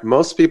 In fact,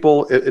 most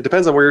people, it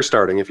depends on where you're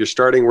starting. If you're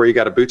starting where you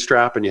got a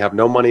bootstrap and you have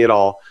no money at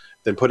all,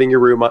 then putting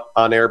your room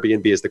on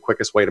Airbnb is the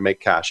quickest way to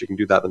make cash. You can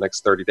do that in the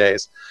next 30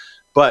 days.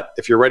 But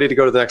if you're ready to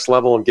go to the next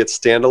level and get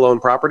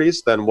standalone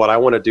properties, then what I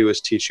want to do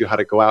is teach you how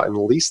to go out and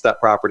lease that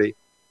property,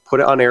 put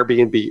it on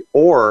Airbnb,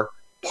 or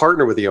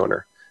partner with the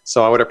owner.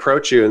 So I would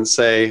approach you and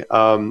say,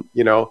 Mr.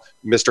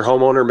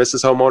 Homeowner,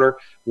 Mrs. Homeowner,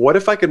 what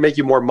if I could make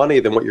you more money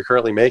than what you're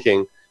currently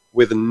making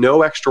with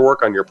no extra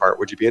work on your part?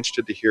 Would you be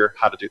interested to hear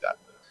how to do that?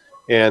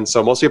 And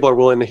so most people are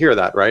willing to hear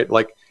that, right?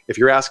 Like if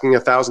you're asking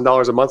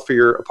 $1,000 a month for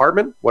your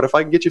apartment, what if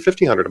I can get you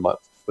 $1,500 a month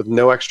with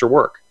no extra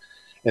work?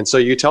 And so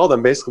you tell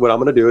them basically what I'm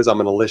going to do is I'm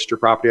going to list your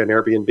property on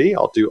Airbnb.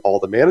 I'll do all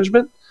the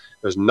management.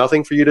 There's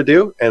nothing for you to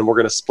do. And we're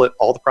going to split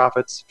all the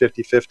profits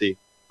 50-50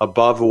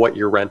 above what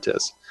your rent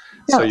is.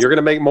 Yes. So you're going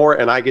to make more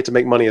and I get to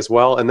make money as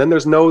well. And then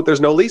there's no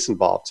lease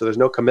involved. So there's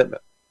no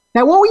commitment.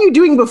 Now, what were you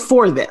doing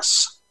before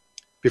this?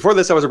 Before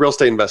this, I was a real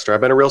estate investor. I've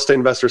been a real estate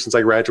investor since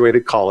I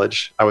graduated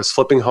college. I was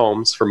flipping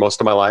homes for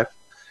most of my life,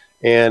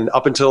 and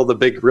up until the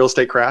big real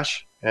estate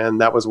crash.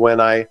 And that was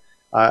when I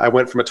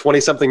went from a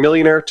 20-something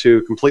millionaire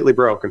to completely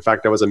broke. In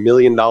fact, I was $1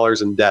 million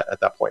in debt at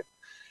that point.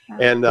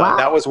 And wow.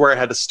 That was where I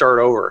had to start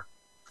over.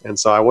 And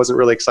so I wasn't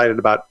really excited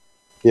about,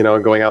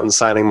 going out and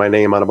signing my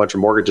name on a bunch of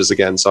mortgages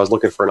again. So I was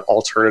looking for an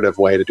alternative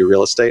way to do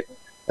real estate.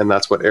 And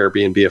that's what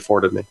Airbnb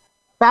afforded me.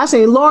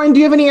 Fascinating. Lauren, do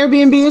you have any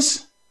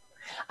Airbnbs?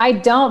 I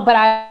don't, but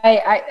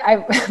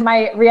I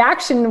my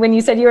reaction when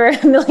you said you were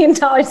 $1 million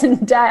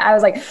in debt, I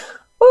was like,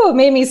 ooh, it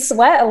made me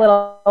sweat a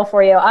little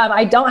for you.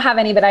 I don't have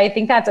any, but I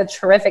think that's a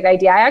terrific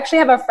idea. I actually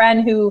have a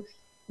friend who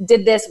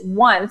did this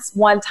one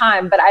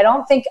time, but I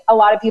don't think a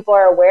lot of people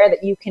are aware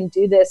that you can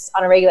do this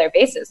on a regular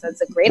basis. That's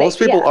a great idea. Most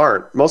people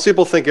aren't. Most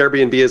people think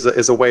Airbnb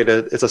is a way to,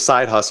 it's a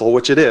side hustle,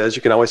 which it is.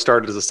 You can always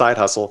start it as a side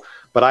hustle.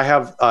 But I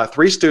have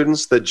 3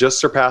 students that just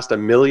surpassed $1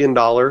 million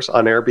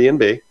on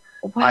Airbnb.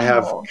 Wow. I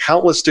have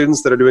countless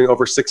students that are doing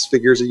over 6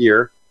 figures a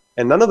year,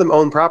 and none of them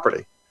own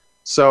property.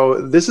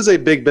 So this is a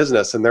big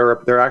business, and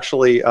they're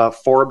actually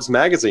Forbes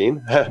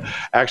magazine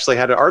actually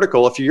had an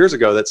article a few years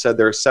ago that said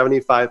there are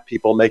 75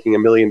 people making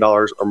 $1 million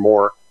or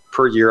more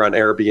per year on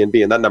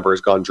Airbnb, and that number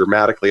has gone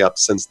dramatically up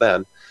since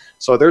then.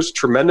 So there's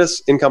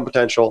tremendous income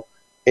potential,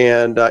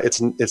 and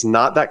it's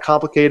not that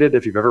complicated.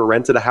 If you've ever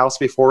rented a house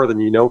before, then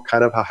you know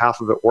kind of how half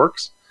of it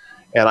works.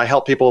 And I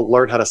help people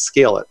learn how to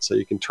scale it so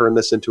you can turn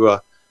this into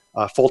a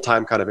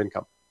full-time kind of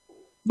income.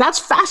 That's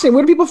fascinating.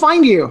 Where do people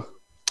find you?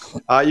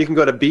 You can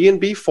go to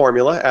B&B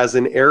Formula, as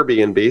in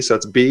Airbnb. So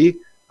it's B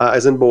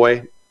as in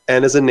boy,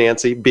 N as in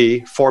Nancy,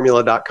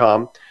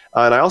 bformula.com.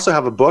 And I also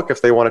have a book.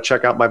 If they want to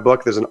check out my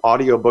book, there's an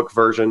audiobook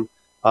version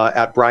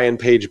at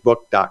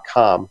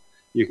brianpagebook.com.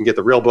 You can get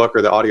the real book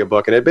or the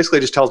audiobook. And it basically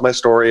just tells my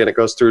story, and it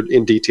goes through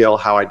in detail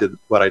how I did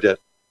what I did.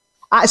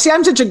 See,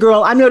 I'm such a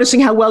girl. I'm noticing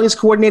how well he's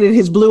coordinated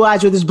his blue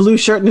eyes with his blue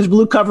shirt and his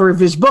blue cover of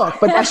his book.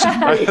 But that's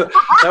that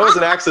was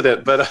an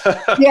accident. But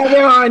yeah,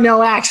 there are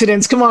no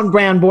accidents. Come on,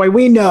 Brown boy.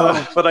 We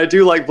know. But I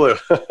do like blue.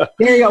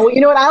 There you go. Well,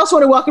 you know what? I also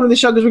want to welcome to the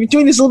show because we're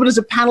doing this a little bit as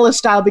a panelist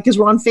style because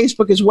we're on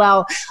Facebook as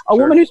well. A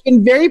woman who's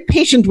been very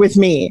patient with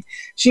me.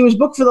 She was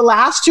booked for the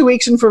last 2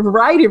 weeks, and for a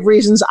variety of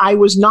reasons, I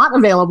was not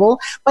available.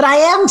 But I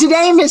am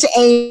today, Miss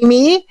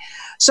Amy.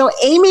 So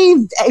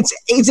Amy,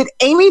 is it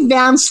Amy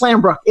Van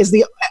Slambrook? Is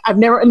a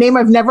name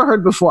I've never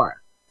heard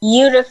before.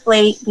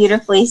 Beautifully,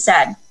 beautifully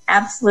said.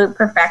 Absolute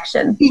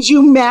perfection. Did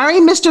you marry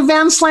Mr.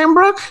 Van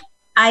Slambrook?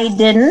 I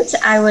didn't.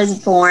 I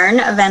was born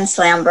a Van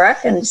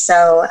Slambrook, and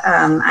so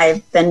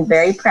I've been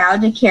very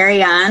proud to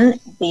carry on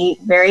the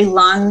very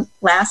long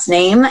last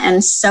name,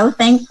 and so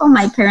thankful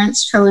my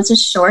parents chose a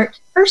short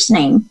first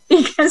name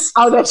because.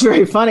 Oh, that's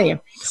very funny.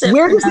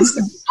 Where does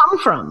this come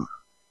from?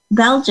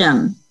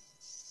 Belgium.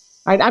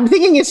 Right, I'm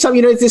thinking it's some,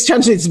 it's this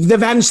chance. It's the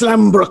Van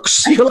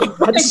Slambrooks. You're like,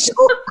 that's so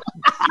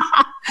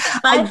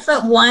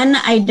 5'1",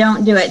 I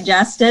don't do it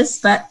justice,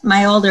 but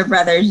my older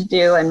brothers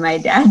do, and my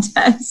dad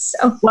does.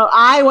 So, well,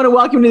 I want to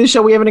welcome you to the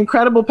show. We have an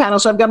incredible panel.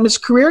 So I've got Miss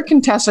Career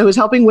Contessa, who's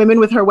helping women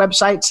with her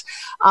websites,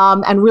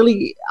 and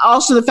really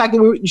also the fact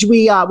that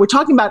we're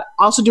talking about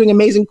also doing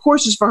amazing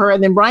courses for her.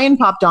 And then Brian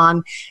popped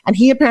on, and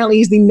he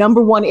apparently is the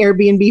 #1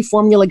 Airbnb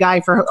formula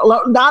guy for her.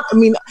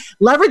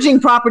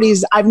 Leveraging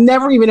properties. I've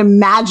never even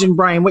imagined,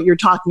 Brian, what you're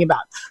talking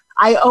about.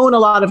 I own a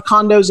lot of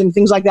condos and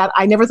things like that.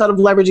 I never thought of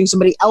leveraging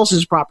somebody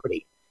else's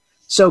property.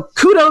 So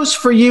kudos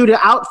for you to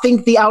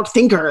outthink the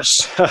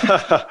outthinkers.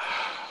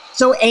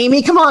 So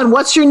Amy, come on.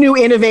 What's your new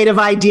innovative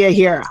idea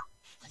here?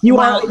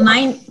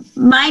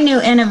 My new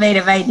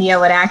innovative idea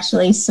would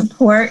actually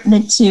support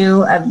the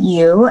two of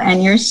you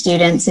and your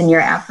students in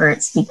your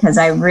efforts, because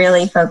I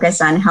really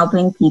focus on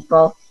helping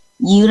people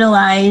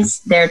utilize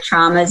their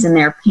traumas and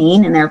their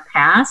pain in their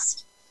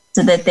past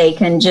so that they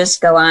can just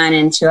go on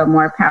into a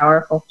more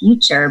powerful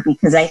future,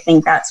 because I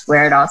think that's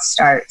where it all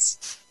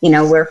starts.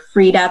 We're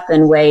freed up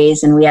in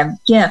ways, and we have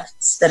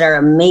gifts that are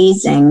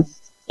amazing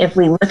if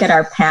we look at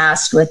our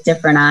past with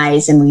different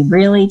eyes and we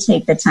really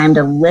take the time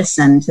to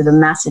listen to the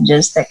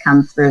messages that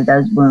come through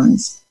those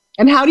wounds.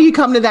 And how do you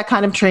come to that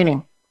kind of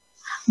training?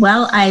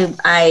 Well,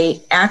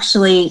 I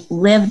actually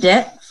lived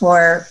it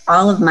for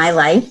all of my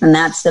life, and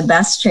that's the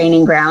best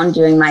training ground,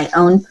 doing my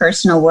own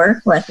personal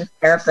work with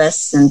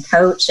therapists and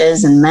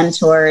coaches and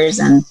mentors.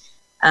 And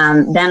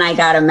then I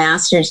got a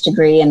master's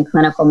degree in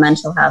clinical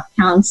mental health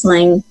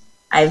counseling.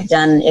 I've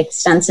done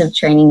extensive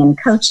training in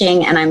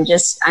coaching, and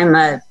I'm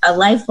a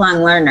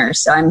lifelong learner.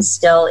 So I'm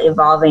still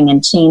evolving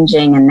and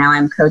changing. And now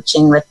I'm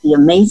coaching with the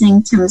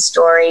amazing Tim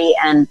Story,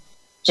 and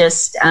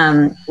just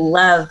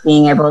love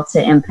being able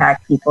to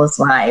impact people's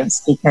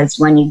lives, because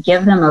when you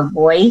give them a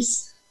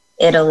voice,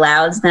 it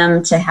allows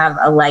them to have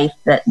a life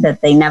that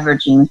they never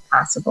dreamed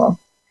possible.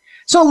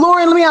 So,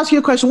 Lauren, let me ask you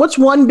a question. What's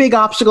one big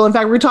obstacle? In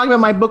fact, we're talking about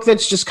my book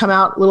that's just come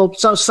out,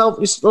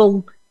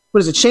 what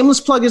is it? Shameless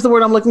plug is the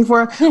word I'm looking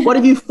for. What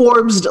have you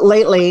Forbes'd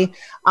lately?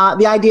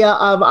 The idea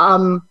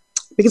of,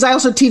 because I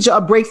also teach a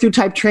breakthrough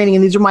type training,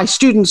 and these are my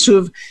students who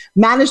have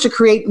managed to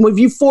create, if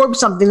you Forbes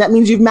something, that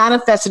means you've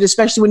manifested,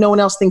 especially when no one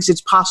else thinks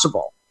it's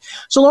possible.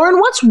 So, Lauren,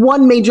 what's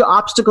one major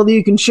obstacle that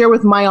you can share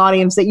with my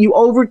audience that you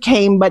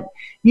overcame, but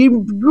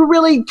you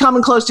really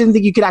coming close, didn't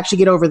think you could actually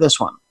get over this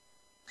one?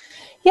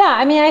 Yeah,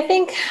 I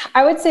think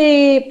I would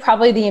say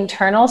probably the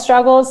internal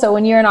struggles. So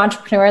when you're an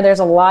entrepreneur, there's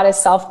a lot of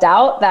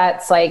self-doubt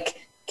that's like,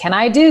 can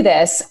I do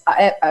this?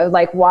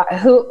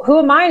 Who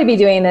am I to be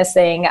doing this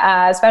thing?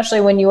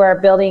 Especially when you are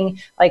building,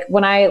 like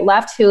when I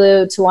left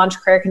Hulu to launch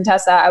Career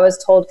Contessa, I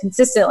was told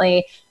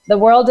consistently, the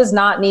world does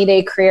not need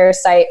a career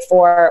site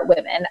for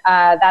women.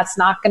 That's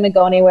not going to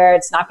go anywhere.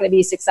 It's not going to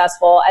be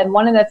successful. And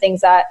one of the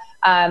things that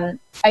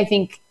I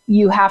think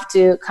you have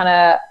to kind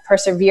of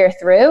persevere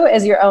through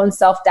is your own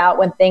self-doubt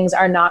when things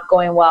are not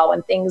going well,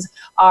 when things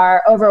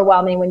are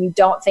overwhelming, when you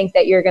don't think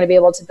that you're going to be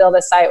able to build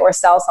a site or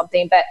sell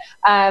something. But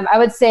I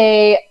would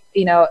say,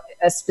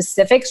 a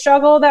specific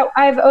struggle that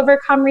I've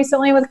overcome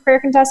recently with Career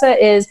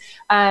Contessa is,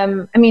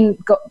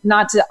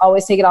 not to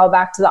always take it all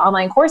back to the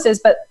online courses,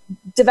 but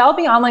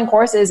developing online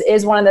courses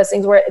is one of those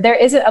things where there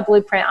isn't a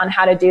blueprint on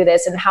how to do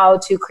this and how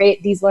to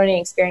create these learning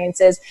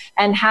experiences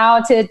and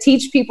how to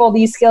teach people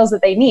these skills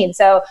that they need.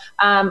 So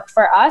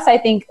for us, I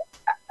think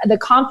the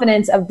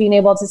confidence of being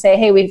able to say,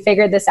 hey, we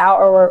figured this out,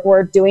 or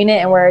we're doing it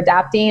and we're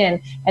adapting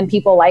and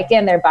people like it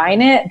and they're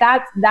buying it.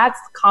 That's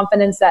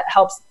confidence that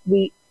helps.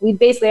 We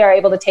basically are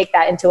able to take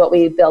that into what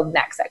we build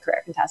next at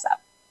Career Contessa.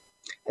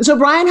 So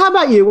Brian, how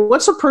about you?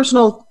 What's a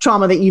personal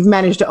trauma that you've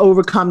managed to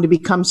overcome to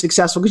become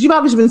successful? Because you've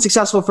obviously been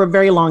successful for a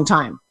very long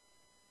time.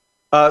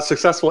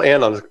 Successful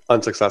and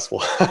unsuccessful.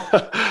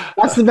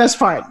 That's the best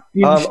part.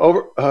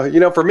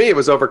 For me, it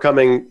was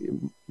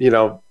overcoming,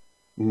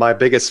 my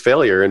biggest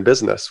failure in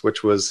business,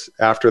 which was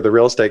after the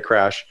real estate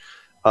crash,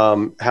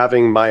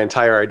 having my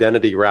entire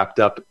identity wrapped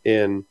up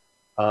in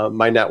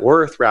my net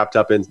worth, wrapped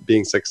up in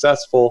being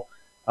successful.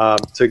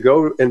 To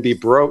go and be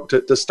broke,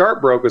 to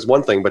start broke is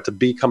one thing, but to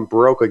become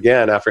broke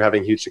again after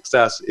having huge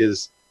success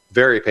is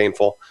very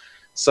painful.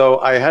 So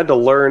I had to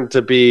learn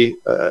to be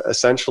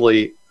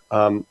essentially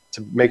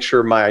to make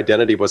sure my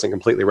identity wasn't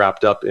completely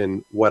wrapped up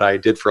in what I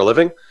did for a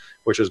living,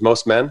 which is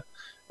most men,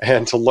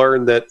 and to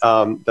learn that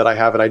that I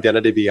have an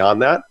identity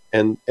beyond that.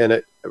 And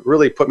it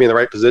really put me in the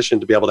right position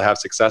to be able to have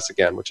success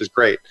again, which is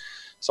great.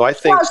 So I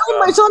think.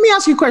 So let me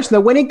ask you a question,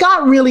 though. When it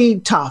got really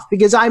tough,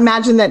 because I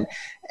imagine that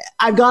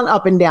I've gone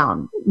up and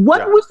down.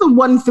 What was the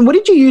one thing? What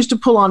did you use to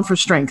pull on for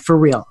strength, for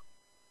real?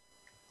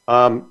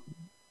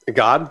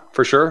 God,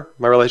 for sure.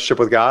 My relationship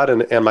with God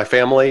and my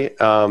family.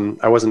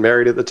 I wasn't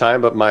married at the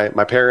time, but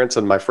my parents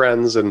and my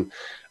friends and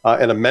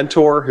a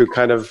mentor who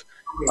kind of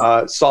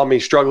saw me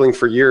struggling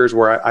for years,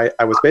 where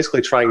I was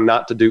basically trying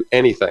not to do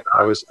anything.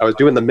 I was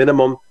doing the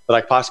minimum that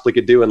I possibly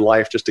could do in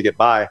life just to get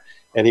by.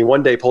 And he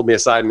one day pulled me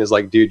aside and was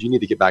like, dude, you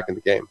need to get back in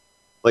the game.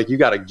 Like, you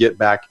got to get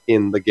back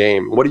in the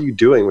game. What are you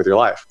doing with your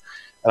life?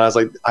 And I was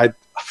like,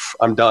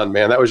 I'm done,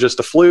 man. That was just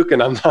a fluke,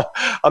 and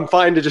I'm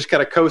fine to just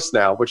kind of coast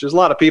now, which is a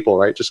lot of people,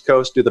 right? Just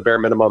coast, do the bare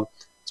minimum.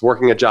 It's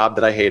working a job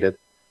that I hated.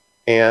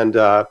 And,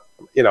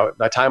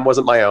 my time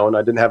wasn't my own.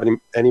 I didn't have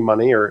any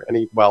money or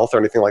any wealth or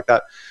anything like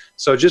that.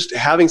 So just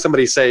having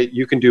somebody say,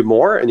 you can do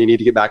more and you need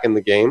to get back in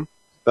the game,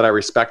 that I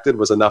respected,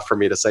 was enough for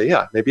me to say,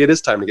 yeah, maybe it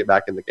is time to get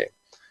back in the game.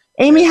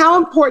 Amy, how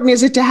important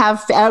is it to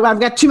have, I've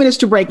got 2 minutes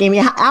to break, Amy.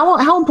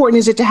 How important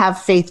is it to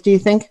have faith, do you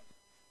think?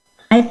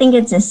 I think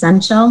it's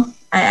essential.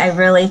 I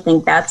really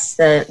think that's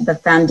the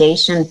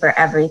foundation for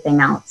everything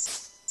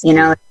else.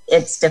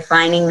 It's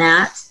defining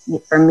that.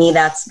 For me,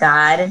 that's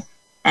God.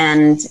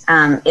 And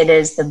it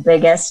is the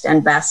biggest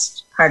and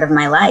best part of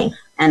my life.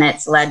 And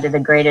it's led to the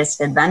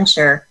greatest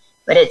adventure.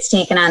 But it's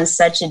taken on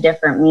such a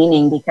different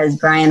meaning because,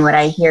 Brian, what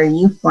I hear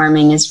you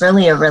forming is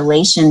really a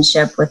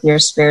relationship with your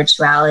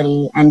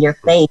spirituality and your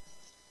faith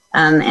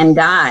and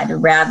God,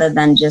 rather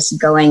than just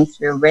going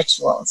through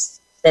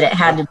rituals. That it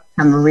had to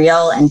become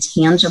real and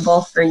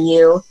tangible for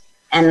you.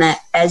 And that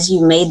as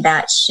you made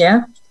that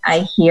shift, I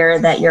hear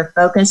that your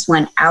focus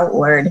went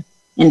outward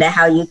into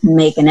how you can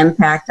make an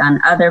impact on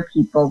other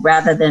people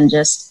rather than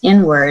just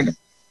inward,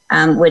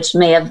 which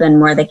may have been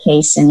more the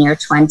case in your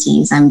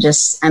 20s. I'm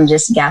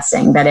just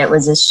guessing that it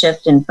was a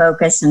shift in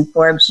focus. And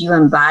Forbes, you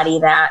embody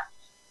that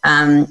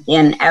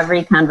in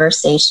every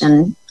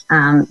conversation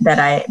that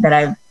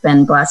I've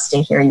been blessed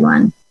to hear you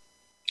on.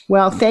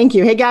 Well, thank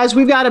you. Hey, guys,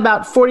 we've got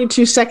about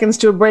 42 seconds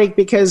to a break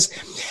because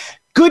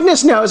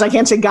goodness knows, I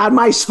can't say God,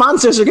 my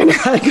sponsors are going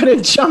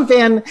to jump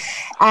in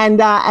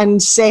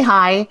and say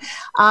hi.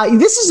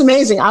 This is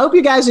amazing. I hope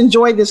you guys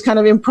enjoyed this kind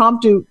of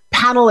impromptu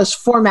panelist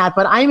format,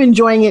 but I'm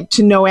enjoying it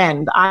to no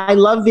end. I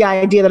love the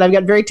idea that I've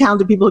got very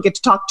talented people who get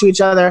to talk to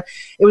each other.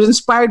 It was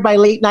inspired by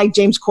Late Night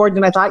James Corden,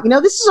 and I thought,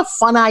 this is a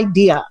fun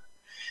idea.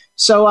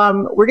 So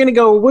we're going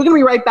to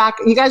be right back.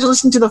 You guys are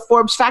listening to the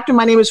Forbes Factor.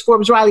 My name is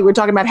Forbes Riley. We're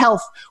talking about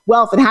health,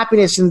 wealth, and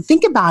happiness. And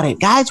think about it,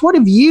 guys. What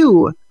have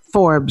you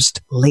Forbesed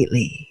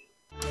lately?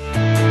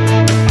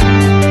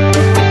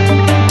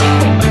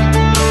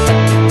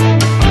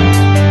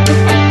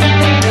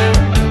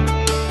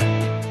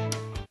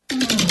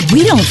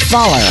 We don't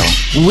follow,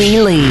 we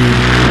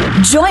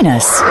lead. Join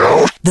us,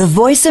 the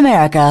Voice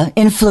America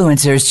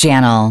Influencers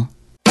Channel.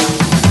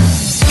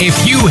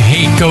 If you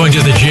hate going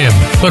to the gym,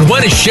 but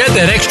want to shed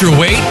that extra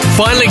weight,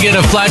 finally get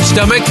a flat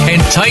stomach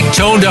and tight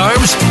toned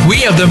arms,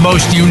 we have the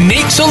most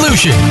unique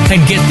solution.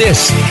 And get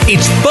this,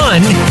 it's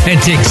fun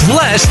and takes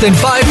less than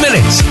 5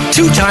 minutes,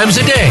 2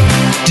 times a day.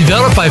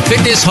 Developed by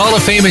Fitness Hall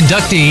of Fame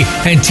inductee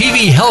and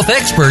TV health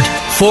expert,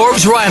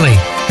 Forbes Riley.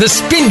 The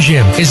Spin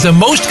Gym is the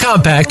most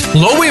compact,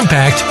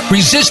 low-impact,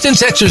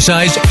 resistance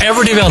exercise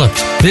ever developed.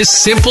 This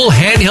simple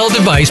handheld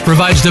device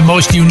provides the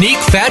most unique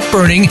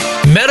fat-burning,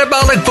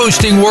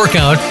 metabolic-boosting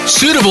workout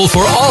suitable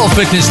for all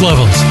fitness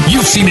levels.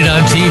 You've seen it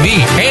on TV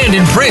and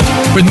in print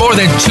with more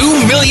than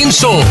 2 million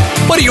sold.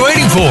 What are you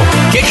waiting for?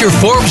 Get your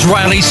Forbes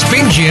Riley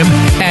Spin Gym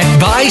at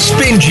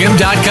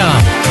buyspingym.com.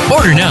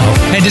 Order now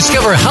and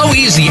discover how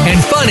easy and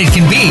fun it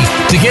can be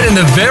to get in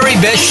the very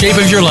best shape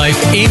of your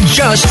life in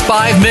just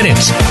 5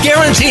 minutes.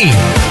 Guaranteed.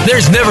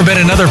 There's never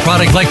been another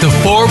product like the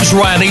Forbes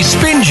Riley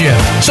Spin Gym.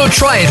 So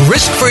try it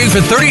risk-free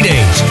for 30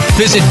 days.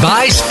 Visit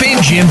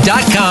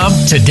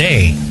buyspingym.com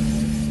today.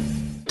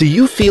 Do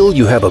you feel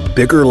you have a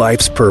bigger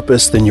life's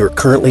purpose than you're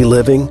currently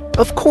living?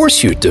 Of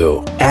course you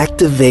do.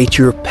 Activate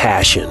your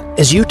passion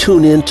as you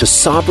tune in to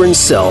Sovereign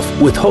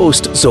Self with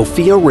host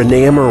Zofia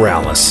Renea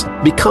Morales.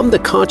 Become the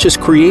conscious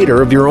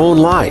creator of your own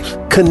life.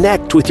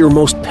 Connect with your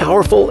most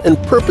powerful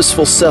and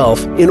purposeful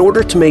self in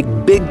order to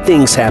make big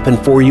things happen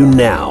for you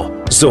now.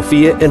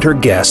 Zofia and her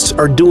guests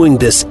are doing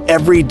this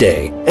every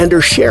day and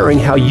are sharing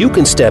how you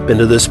can step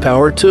into this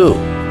power too.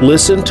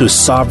 Listen to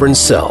Sovereign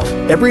Self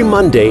every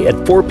Monday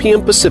at 4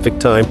 p.m. Pacific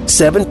Time,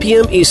 7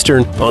 p.m.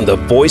 Eastern on the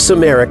Voice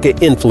America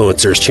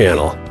Influencers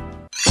Channel.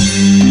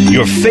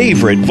 Your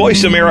favorite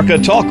Voice America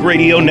Talk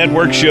Radio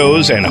Network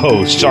shows and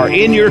hosts are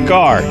in your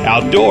car,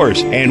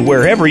 outdoors, and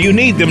wherever you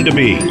need them to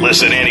be.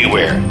 Listen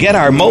anywhere. Get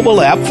our mobile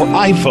app for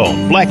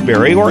iPhone,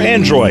 BlackBerry, or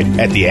Android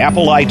at the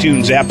Apple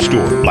iTunes App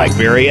Store,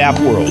 BlackBerry App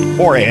World,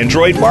 or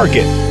Android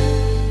Market.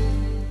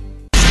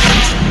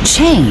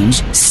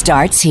 Change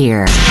starts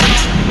here.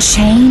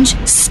 Change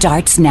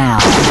starts now.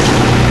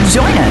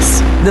 Join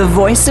us, the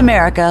Voice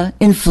America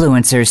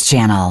Influencers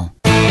Channel.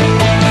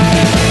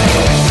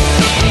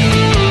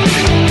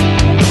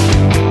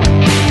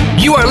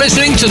 You are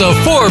listening to The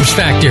Forbes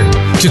Factor.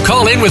 To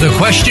call in with a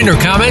question or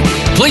comment,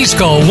 please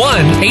call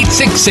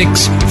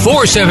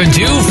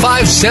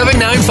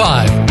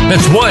 1-866-472-5795.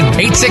 That's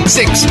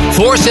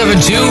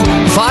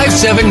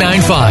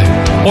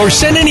 1-866-472-5795. Or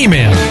send an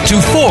email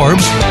to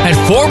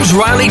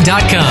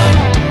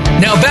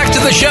Forbes@ForbesRiley.com. Now back to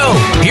the show.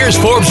 Here's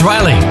Forbes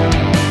Riley.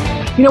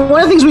 You know,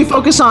 one of the things we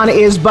focus on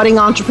is budding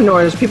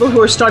entrepreneurs, people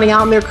who are starting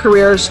out in their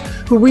careers,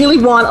 who really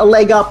want a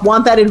leg up,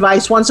 want that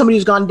advice, want somebody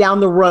who's gone down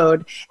the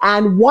road.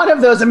 And one of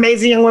those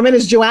amazing young women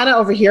is Joanna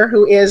over here,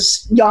 who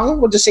is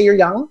young. We'll just say you're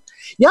young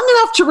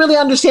enough to really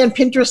understand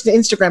Pinterest and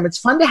Instagram. It's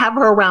fun to have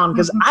her around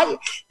because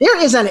there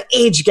is an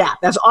age gap.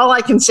 That's all I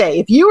can say.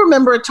 If you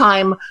remember a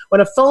time when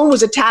a phone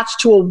was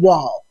attached to a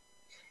wall,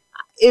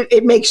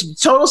 it makes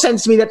total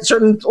sense to me that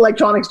certain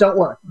electronics don't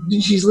work.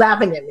 She's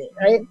laughing at me,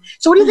 right?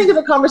 So what do you think of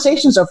the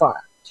conversation so far?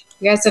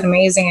 You guys did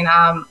amazing.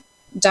 And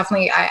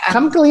definitely,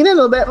 Come clean in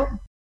a little bit.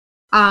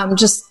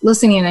 Just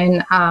listening.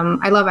 And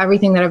I love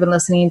everything that I've been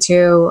listening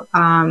to.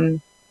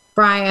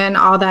 Brian,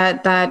 all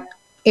that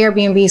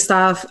Airbnb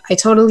stuff. I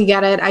totally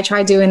get it. I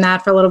tried doing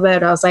that for a little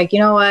bit. I was like, you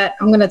know what?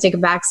 I'm going to take a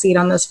back seat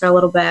on this for a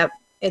little bit.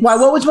 Why?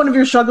 What was one of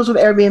your struggles with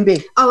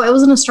Airbnb? Oh, it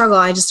wasn't a struggle.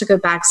 I just took a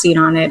backseat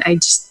on it. I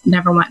just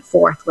never went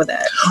forth with it.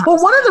 Well,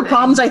 one of the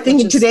problems I think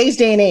in today's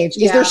day and age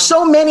is there's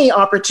so many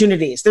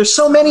opportunities. There's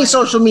so many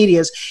social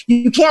medias.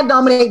 You can't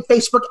dominate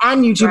Facebook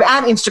and YouTube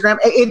and Instagram.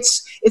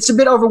 It's a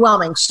bit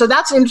overwhelming. So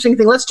that's an interesting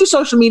thing. Let's do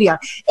social media.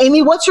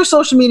 Amy, what's your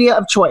social media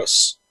of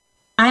choice?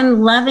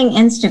 I'm loving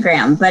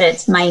Instagram, but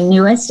it's my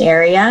newest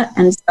area.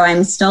 And so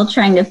I'm still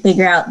trying to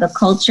figure out the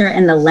culture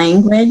and the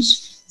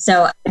language.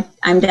 So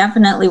I'm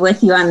definitely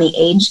with you on the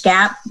age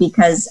gap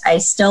because I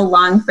still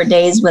long for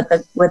days with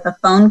a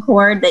phone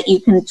cord that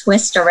you can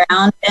twist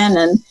around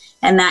in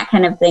and that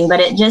kind of thing. But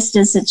it just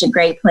is such a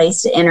great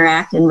place to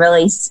interact and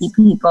really see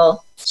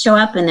people show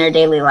up in their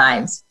daily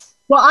lives.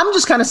 Well, I'm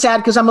just kind of sad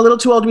because I'm a little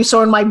too old to be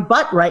sewing my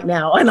butt right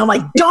now. And I'm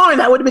like, darn,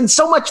 that would have been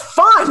so much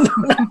fun.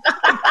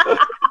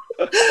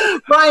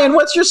 Brian,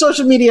 what's your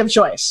social media of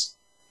choice?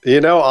 You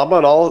know, I'm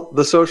on all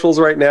the socials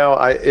right now.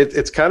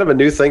 It's kind of a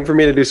new thing for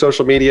me to do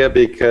social media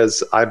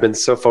because I've been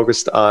so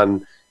focused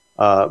on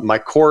my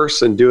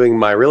course and doing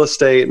my real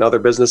estate and other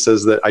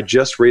businesses that I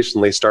just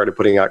recently started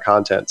putting out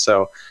content.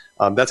 So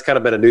that's kind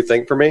of been a new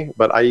thing for me.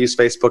 But I use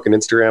Facebook and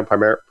Instagram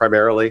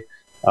primarily.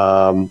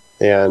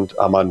 And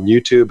I'm on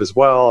YouTube as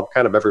well. I'm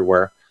kind of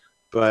everywhere.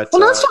 But,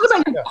 well, let's talk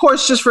about your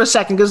course just for a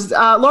second, because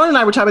Lauren and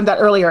I were talking about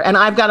that earlier, and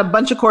I've got a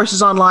bunch of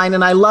courses online,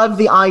 and I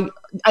love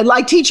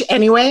I teach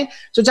anyway,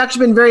 so it's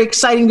actually been very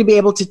exciting to be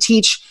able to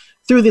teach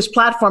through this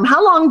platform.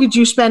 How long did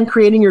you spend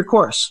creating your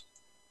course?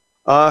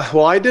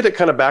 Well, I did it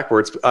kind of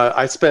backwards.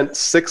 I spent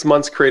 6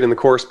 months creating the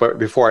course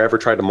before I ever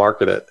tried to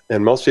market it.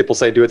 And most people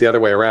say do it the other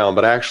way around,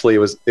 but actually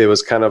it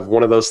was kind of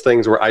one of those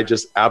things where I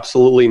just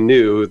absolutely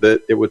knew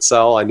that it would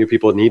sell. I knew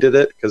people needed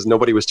it because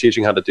nobody was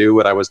teaching how to do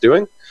what I was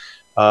doing.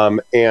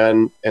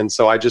 And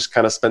so I just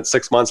kind of spent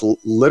 6 months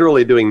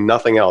literally doing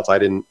nothing else. I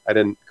didn't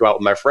go out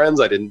with my friends.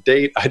 I didn't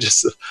date. I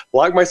just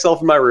locked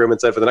myself in my room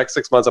and said, for the next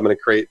 6 months, I'm going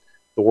to create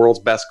the world's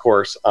best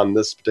course on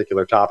this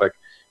particular topic.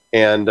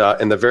 And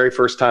the very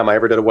first time I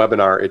ever did a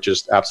webinar, it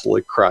just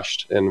absolutely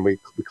crushed. And we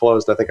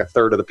closed, I think, a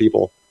third of the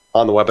people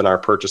on the webinar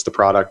purchased the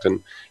product.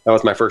 And that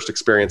was my first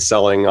experience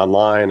selling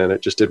online, and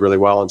it just did really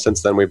well. And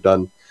since then, we've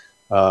done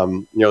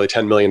nearly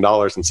 $10 million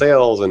in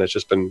sales, and it's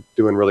just been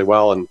doing really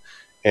well.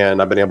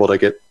 And I've been able to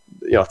get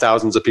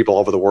thousands of people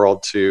over the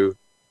world to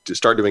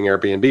start doing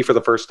Airbnb for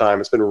the first time.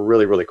 It's been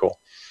really, really cool.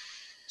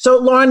 So,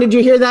 Lauren, did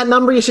you hear that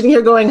number? You're sitting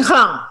here going,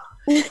 huh?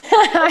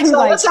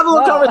 Let's have a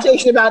little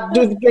conversation about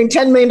doing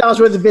 $10 million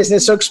worth of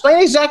business. So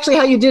explain exactly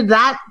how you did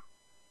that.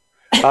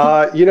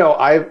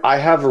 I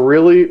have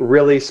really,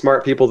 really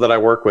smart people that I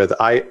work with.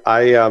 I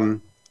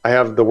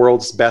have the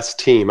world's best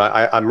team.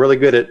 I'm really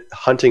good at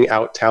hunting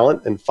out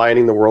talent and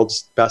finding the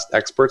world's best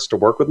experts to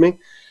work with me.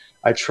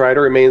 I try to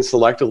remain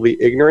selectively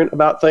ignorant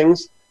about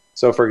things.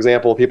 So, for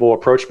example, people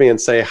approach me and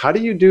say, how do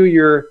you do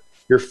your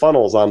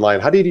funnels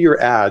online? How do you do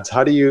your ads?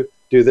 How do you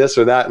do this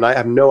or that? And I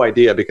have no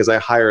idea because I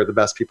hire the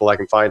best people I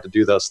can find to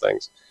do those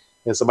things.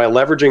 And so by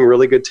leveraging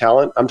really good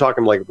talent, I'm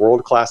talking like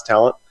world-class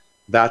talent,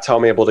 that's how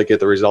I'm able to get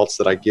the results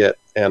that I get.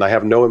 And I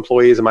have no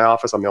employees in my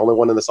office. I'm the only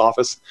one in this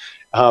office.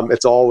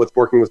 It's all with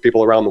working with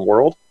people around the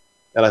world.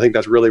 And I think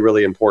that's really,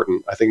 really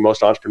important. I think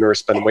most entrepreneurs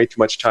spend way too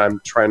much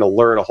time trying to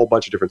learn a whole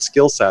bunch of different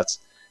skill sets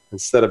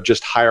instead of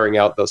just hiring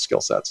out those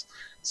skill sets.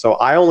 So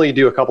I only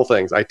do a couple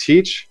things. I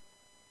teach,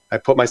 I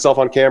put myself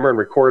on camera and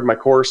record my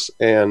course,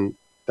 and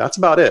that's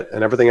about it.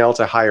 And everything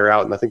else I hire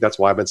out. And I think that's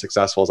why I've been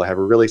successful is I have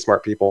really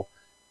smart people,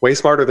 way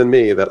smarter than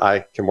me, that I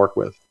can work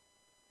with.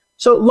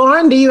 So,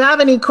 Lauren, do you have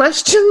any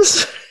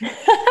questions?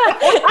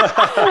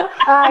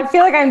 I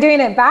feel like I'm doing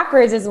it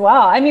backwards as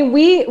well. I mean,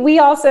 we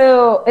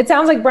also, it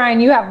sounds like, Brian,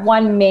 you have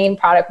one main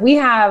product. We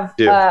have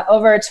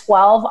over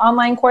 12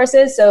 online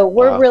courses. So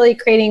we're really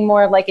creating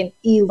more of like an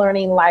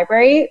e-learning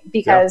library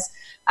because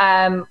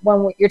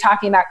when you're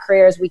talking about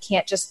careers, we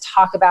can't just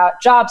talk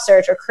about job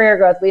search or career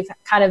growth. We've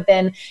kind of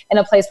been in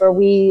a place where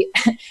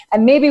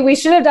and maybe we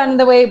should have done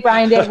the way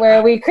Brian did,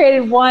 where we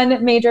created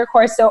one major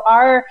course. So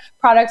our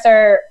products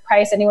are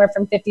priced anywhere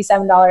from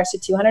 $57 to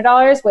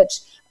 $200, which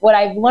what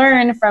I've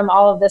learned from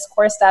all of this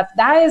course stuff,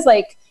 that is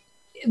like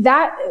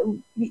that,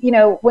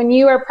 when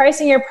you are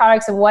pricing your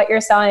products and what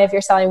you're selling, if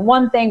you're selling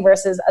one thing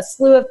versus a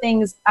slew of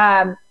things,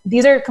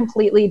 these are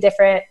completely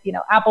different,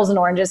 apples and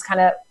oranges kind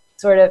of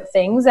sort of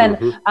things. And,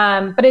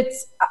 but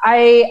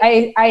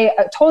I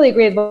totally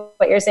agree with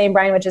what you're saying,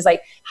 Brian, which is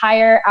like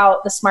hire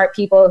out the smart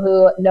people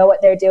who know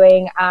what they're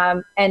doing,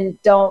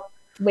 and don't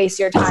waste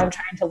your time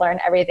trying to learn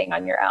everything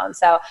on your own.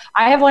 So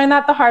I have learned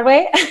that the hard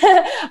way.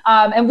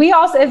 And we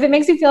also, if it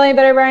makes you feel any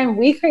better, Brian,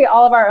 we create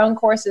all of our own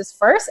courses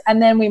first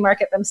and then we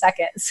market them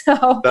second.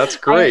 So that's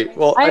great.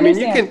 I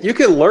mean, you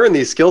can learn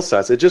these skill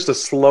sets. It's just a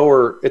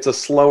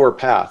slower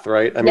path,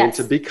 right? I mean,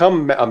 to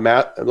become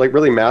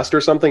really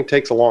master something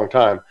takes a long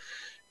time.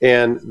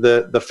 And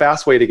the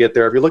fast way to get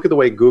there, if you look at the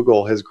way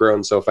Google has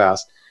grown so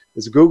fast,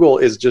 is Google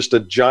is just a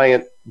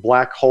giant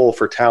black hole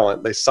for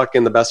talent. They suck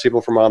in the best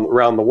people from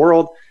around the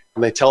world,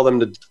 and they tell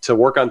them to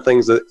work on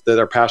things that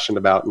they're passionate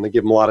about, and they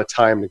give them a lot of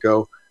time to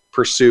go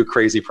pursue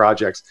crazy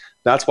projects.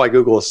 That's why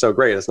Google is so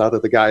great. It's not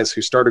that the guys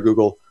who started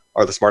Google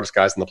are the smartest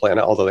guys on the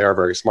planet, although they are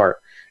very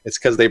smart. It's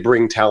because they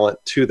bring talent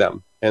to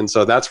them. And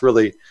so that's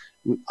really,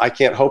 I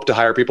can't hope to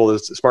hire people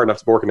that's smart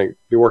enough to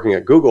be working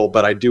at Google,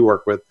 but I do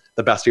work with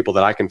the best people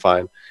that I can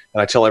find.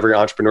 And I tell every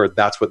entrepreneur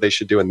that's what they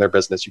should do in their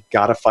business. You've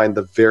got to find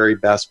the very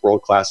best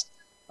world-class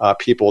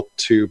people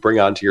to bring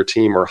onto your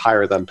team or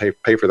hire them,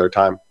 pay for their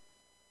time.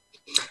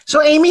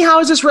 So Amy, how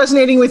is this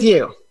resonating with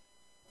you?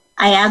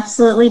 I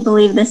absolutely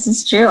believe this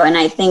is true. And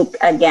I think,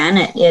 again,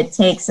 it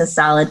takes a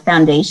solid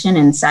foundation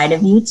inside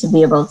of you to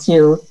be able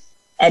to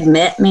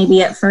admit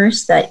maybe at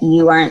first that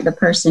you aren't the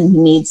person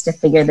who needs to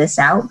figure this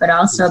out, but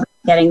also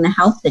getting the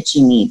help that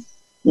you need.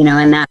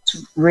 And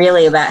that's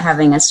really about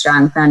having a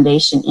strong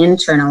foundation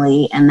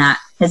internally. And that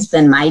has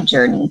been my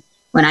journey.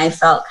 When I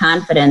felt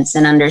confidence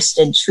and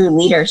understood true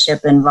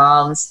leadership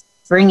involves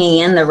bringing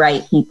in the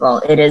right people.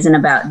 It isn't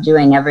about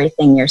doing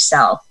everything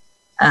yourself.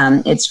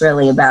 It's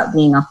really about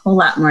being a whole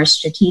lot more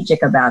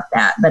strategic about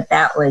that. But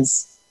that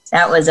was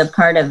a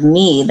part of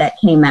me that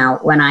came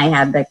out when I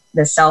had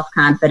the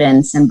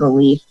self-confidence and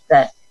belief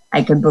that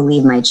I could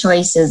believe my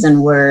choices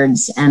and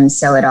words. And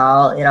so it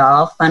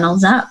all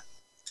funnels up.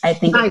 I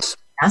think it's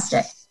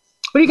fantastic.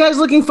 What are you guys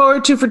looking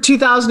forward to for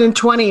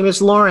 2020, Miss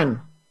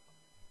Lauren?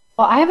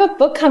 Well, I have a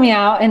book coming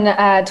out in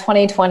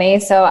 2020,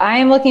 so I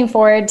am looking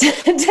forward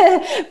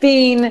to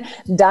being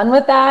done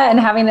with that and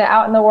having it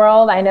out in the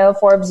world. I know,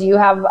 Forbes, you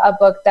have a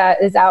book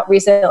that is out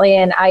recently,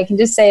 and I can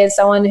just say as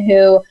someone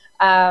who,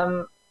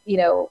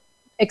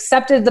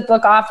 accepted the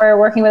book offer,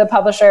 working with a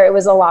publisher, it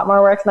was a lot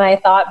more work than I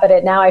thought,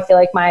 but now I feel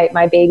like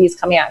my baby's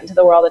coming out into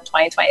the world in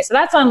 2020. So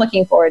that's what I'm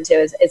looking forward to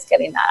is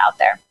getting that out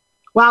there.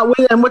 Wow.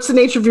 And what's the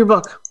nature of your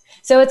book?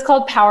 So it's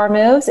called Power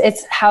Moves.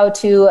 It's how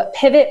to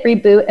pivot,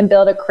 reboot, and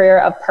build a career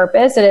of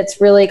purpose. And it's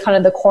really kind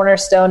of the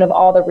cornerstone of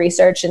all the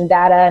research and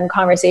data and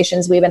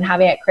conversations we've been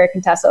having at Career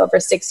Contessa over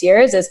 6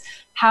 years is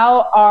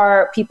how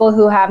are people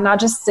who have not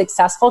just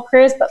successful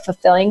careers, but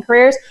fulfilling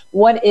careers,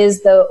 what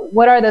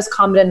are those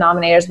common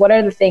denominators? What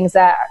are the things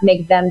that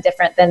make them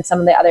different than some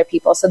of the other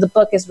people? So the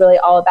book is really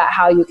all about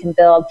how you can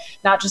build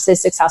not just a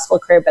successful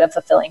career, but a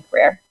fulfilling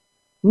career.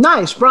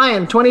 Nice.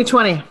 Brian,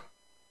 2020.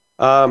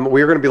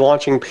 We're going to be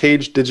launching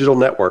Page Digital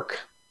Network.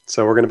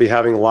 So we're going to be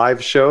having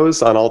live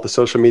shows on all the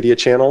social media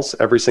channels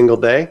every single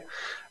day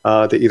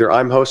that either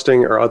I'm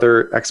hosting or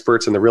other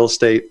experts in the real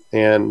estate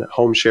and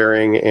home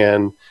sharing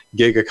and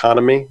gig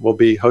economy will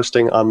be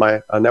hosting on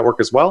my network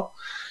as well.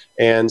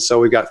 And so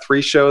we've got 3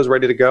 shows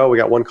ready to go. We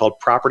got one called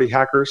Property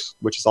Hackers,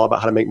 which is all about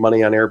how to make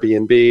money on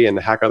Airbnb and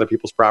hack other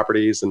people's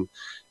properties and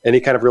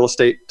any kind of real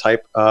estate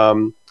type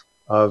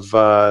of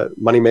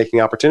money-making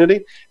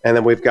opportunity. And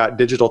then we've got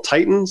Digital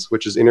Titans,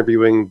 which is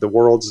interviewing the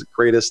world's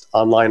greatest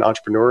online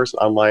entrepreneurs,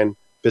 online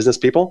business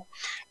people.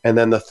 And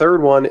then the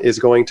third one is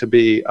going to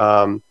be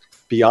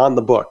Beyond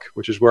the Book,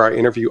 which is where I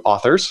interview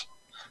authors.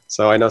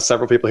 So I know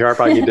several people here I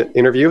probably need to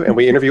interview, and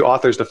we interview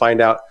authors to find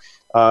out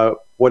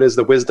what is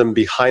the wisdom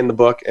behind the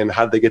book and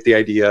how did they get the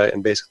idea,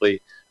 and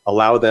basically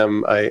allow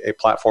them a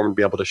platform to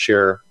be able to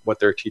share what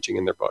they're teaching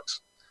in their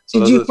books. So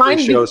did you find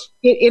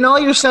in all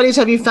your studies,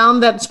 have you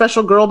found that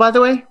special girl, by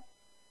the way?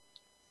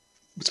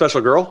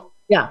 Special girl?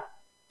 Yeah.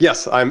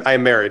 Yes,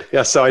 I'm married.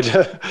 Yes, so is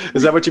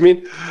that what you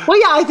mean? Well,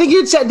 yeah, I think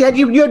you'd said that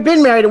you had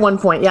been married at one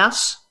point,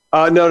 yes?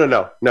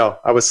 No.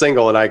 I was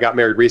single and I got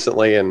married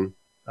recently in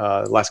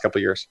the last couple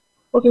of years.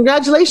 Well,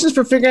 congratulations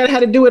for figuring out how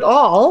to do it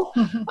all.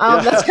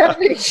 That's kind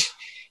of,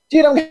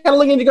 dude, I'm kind of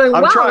looking at you going,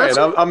 wow. I'm trying.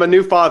 I'm a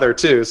new father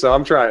too, so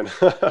I'm trying.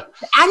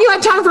 And you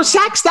had time for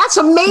sex? That's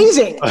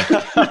amazing.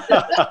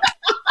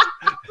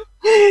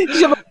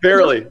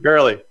 Barely.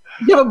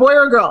 You have a boy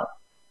or a girl?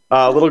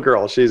 Little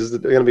girl. She's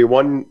going to be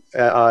one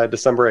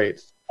December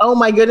 8th. Oh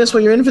my goodness.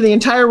 Well, you're in for the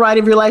entire ride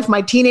of your life.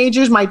 My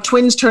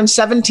twins turned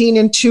 17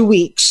 in 2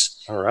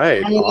 weeks. All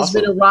right. And it has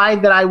been a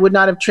ride that I would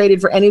not have traded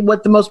for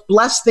what the most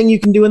blessed thing you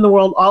can do in the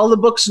world. All the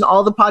books and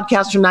all the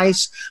podcasts are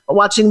nice, but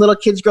watching little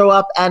kids grow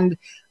up, and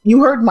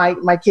you heard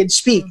my kids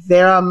speak.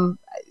 They're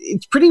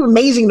it's pretty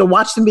amazing to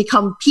watch them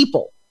become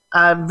people.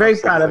 I'm very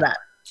proud of that.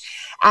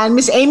 And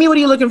Miss Amy, what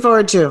are you looking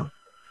forward to?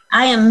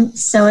 I am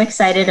so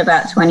excited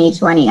about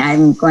 2020.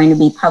 I'm going to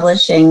be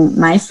publishing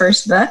my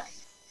first book,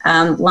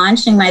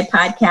 launching my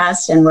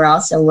podcast, and we're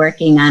also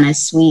working on a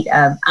suite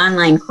of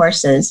online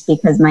courses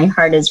because my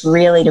heart is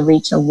really to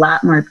reach a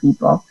lot more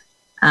people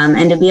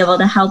and to be able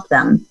to help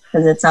them,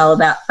 because it's all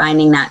about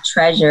finding that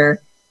treasure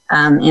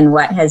in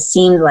what has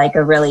seemed like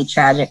a really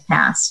tragic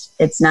past.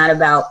 It's not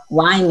about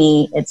why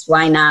me, it's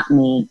why not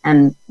me,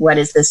 and what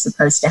is this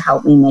supposed to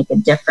help me make a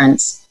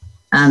difference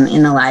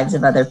in the lives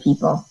of other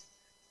people.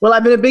 Well,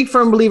 I've been a big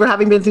firm believer,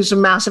 having been through some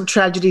massive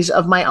tragedies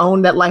of my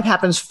own, that life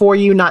happens for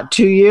you, not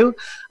to you.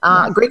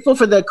 Grateful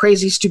for the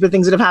crazy, stupid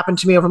things that have happened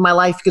to me over my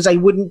life, because I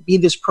wouldn't be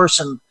this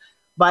person.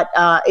 But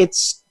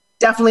it's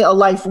definitely a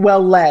life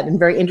well led and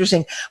very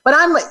interesting. But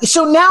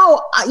so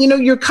now,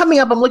 you're coming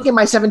up, I'm looking at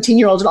my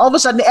 17-year-olds, and all of a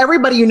sudden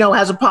everybody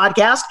has a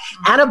podcast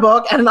and a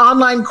book and an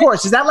online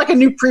course. Is that like a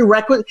new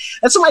prerequisite?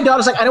 That's what my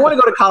daughter's like, I don't want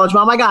to go to college,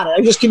 Mom. I got it.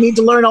 I just need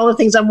to learn all the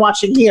things I'm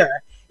watching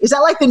here. Is that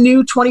like the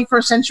new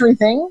 21st century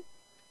thing?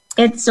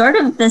 It's sort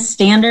of the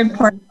standard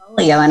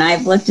portfolio. And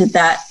I've looked at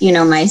that,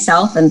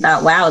 myself and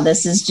thought, wow,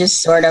 this is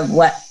just sort of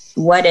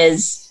what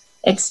is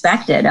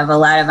expected of a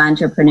lot of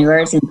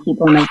entrepreneurs and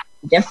people making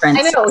a difference.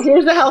 I know.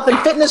 Here's the health and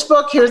fitness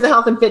book. Here's the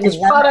health and fitness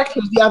product.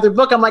 Here's the other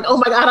book. I'm like, oh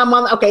my God, I'm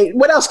on. Okay,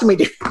 what else can we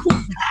do?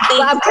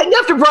 I'm taking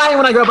after Brian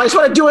when I grow up. I just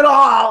want to do it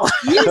all.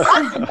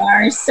 The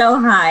bar is so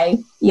high.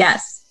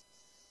 Yes.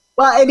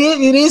 Well, it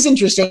is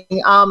interesting.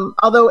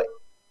 Although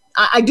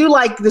I do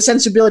like the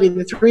sensibility.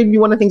 The three of you,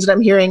 one of the things that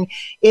I'm hearing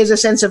is a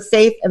sense of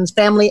faith and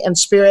family and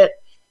spirit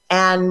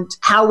and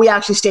how we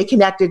actually stay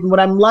connected. And what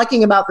I'm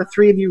liking about the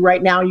three of you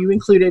right now, you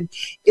included,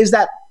 is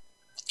that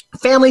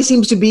family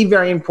seems to be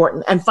very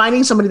important, and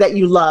finding somebody that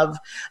you love.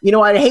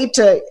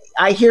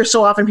 I hear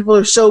so often people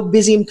are so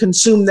busy and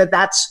consumed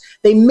that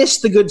they miss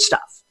the good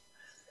stuff.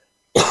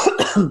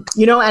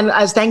 And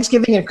as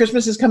Thanksgiving and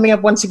Christmas is coming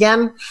up once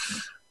again,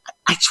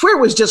 I swear it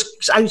was just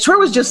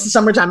the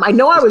summertime. I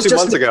know I was 2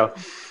 months ago.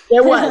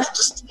 It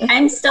was.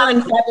 I'm still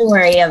in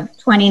February of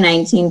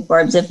 2019,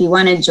 Forbes. If you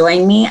want to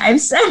join me,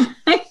 I've said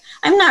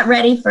I'm not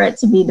ready for it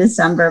to be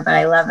December, but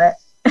I love it.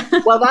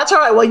 Well, that's all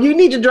right. Well, you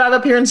need to drive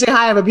up here and say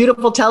hi. I have a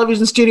beautiful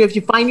television studio. If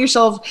you find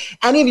yourself,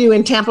 any of you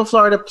in Tampa,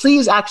 Florida,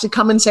 please actually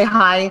come and say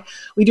hi.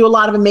 We do a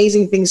lot of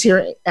amazing things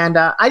here. And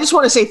I just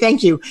want to say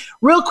thank you.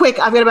 Real quick,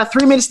 I've got about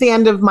 3 minutes at the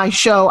end of my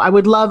show. I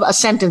would love a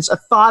sentence, a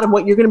thought of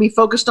what you're going to be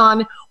focused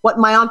on, what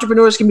my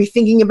entrepreneurs can be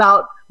thinking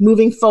about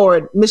moving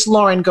forward. Miss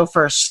Lauren, go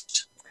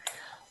first.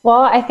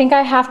 Well, I think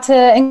I have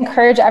to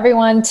encourage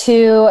everyone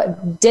to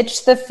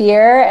ditch the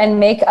fear and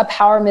make a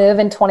power move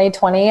in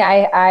 2020.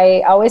 I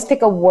always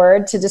pick a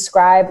word to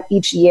describe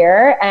each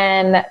year,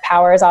 and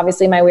power is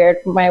obviously my word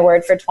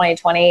for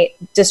 2020.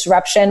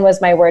 Disruption was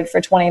my word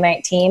for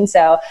 2019.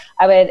 So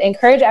I would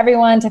encourage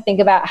everyone to think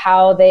about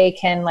how they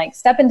can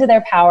step into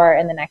their power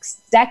in the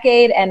next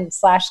decade and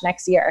 /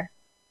 next year.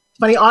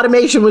 Funny,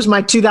 automation was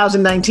my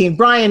 2019.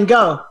 Brian,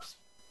 go.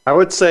 I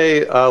would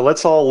say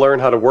let's all learn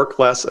how to work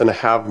less and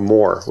have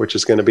more, which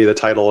is going to be the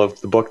title of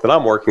the book that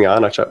I'm working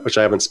on, which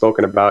I haven't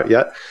spoken about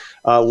yet.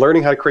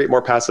 Learning how to create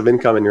more passive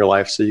income in your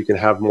life so you can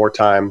have more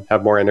time,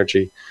 have more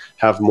energy,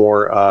 have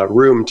more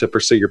room to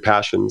pursue your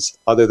passions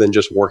other than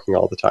just working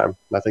all the time.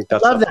 And I think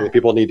that's something that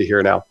people need to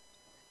hear now.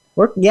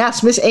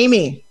 Yes, Miss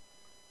Amy.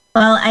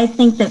 Well, I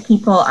think that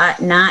people ought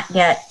not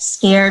get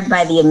scared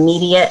by the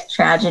immediate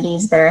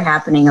tragedies that are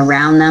happening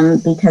around them,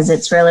 because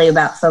it's really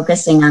about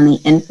focusing on the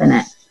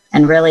infinite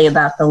and really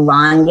about the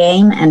long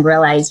game, and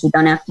realize we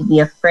don't have to be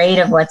afraid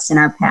of what's in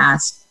our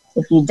past.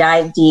 If you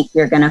dive deep,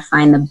 you're going to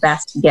find the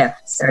best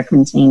gifts that are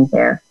contained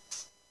there.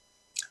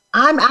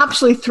 I'm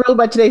absolutely thrilled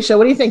by today's show.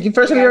 What do you think? You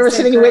first time you ever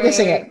sitting and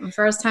witnessing it?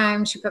 First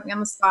time. She put me on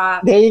the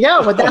spot. There you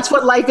go. But that's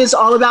what life is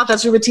all about.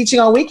 That's what we're teaching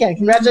all weekend.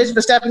 Congratulations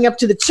for stepping up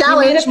to the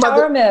challenge. You made a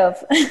power move.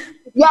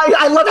 Yeah,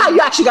 I love how you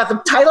actually got the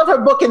title of her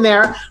book in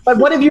there. But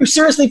what have you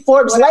seriously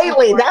Forbes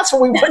lately? That's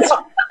what we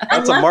want.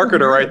 That's a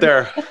marketer right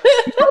there.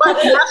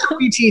 That's what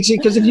we teach you,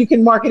 because if you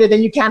can market it,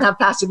 then you can have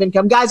passive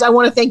income. Guys, I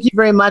want to thank you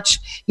very much.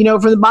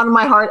 From the bottom of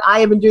my heart,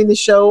 I have been doing this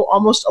show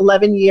almost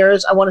 11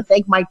 years. I want to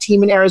thank my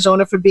team in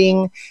Arizona for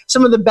being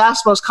some of the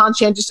best, most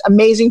conscientious,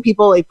 amazing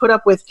people. They put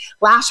up with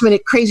last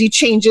minute crazy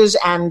changes,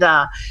 and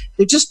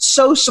they're just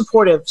so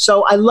supportive.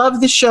 So I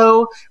love the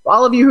show. For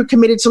all of you who are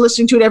committed to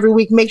listening to it every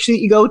week, make sure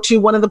that you go to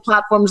one of the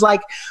platforms,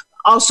 like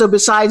also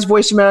besides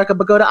Voice America,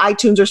 but go to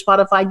iTunes or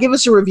Spotify, give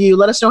us a review,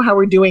 let us know how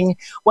we're doing,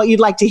 what you'd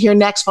like to hear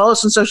next, follow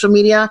us on social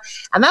media.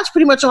 And that's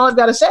pretty much all I've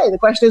got to say. The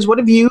question is, what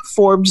have you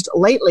Forbes'd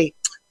lately?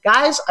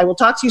 Guys, I will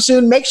talk to you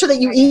soon. Make sure that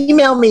you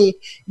email me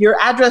your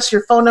address,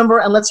 your phone number,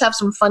 and let's have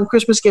some fun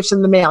Christmas gifts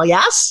in the mail.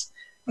 Yes?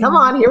 Come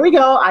on, here we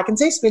go. I can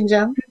say Spin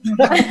Jam.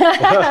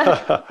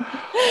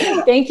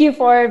 Thank you,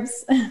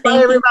 Forbes. Bye,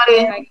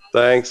 everybody.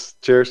 Thanks.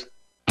 Cheers.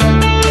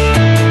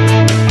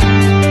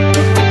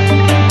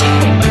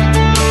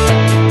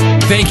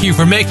 Thank you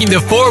for making the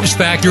Forbes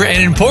Factor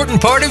an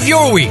important part of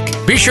your week.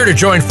 Be sure to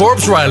join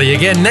Forbes Riley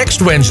again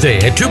next Wednesday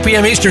at 2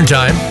 p.m. Eastern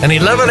Time and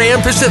 11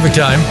 a.m. Pacific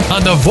Time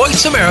on the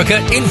Voice America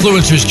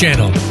Influencers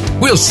Channel.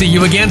 We'll see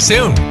you again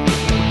soon.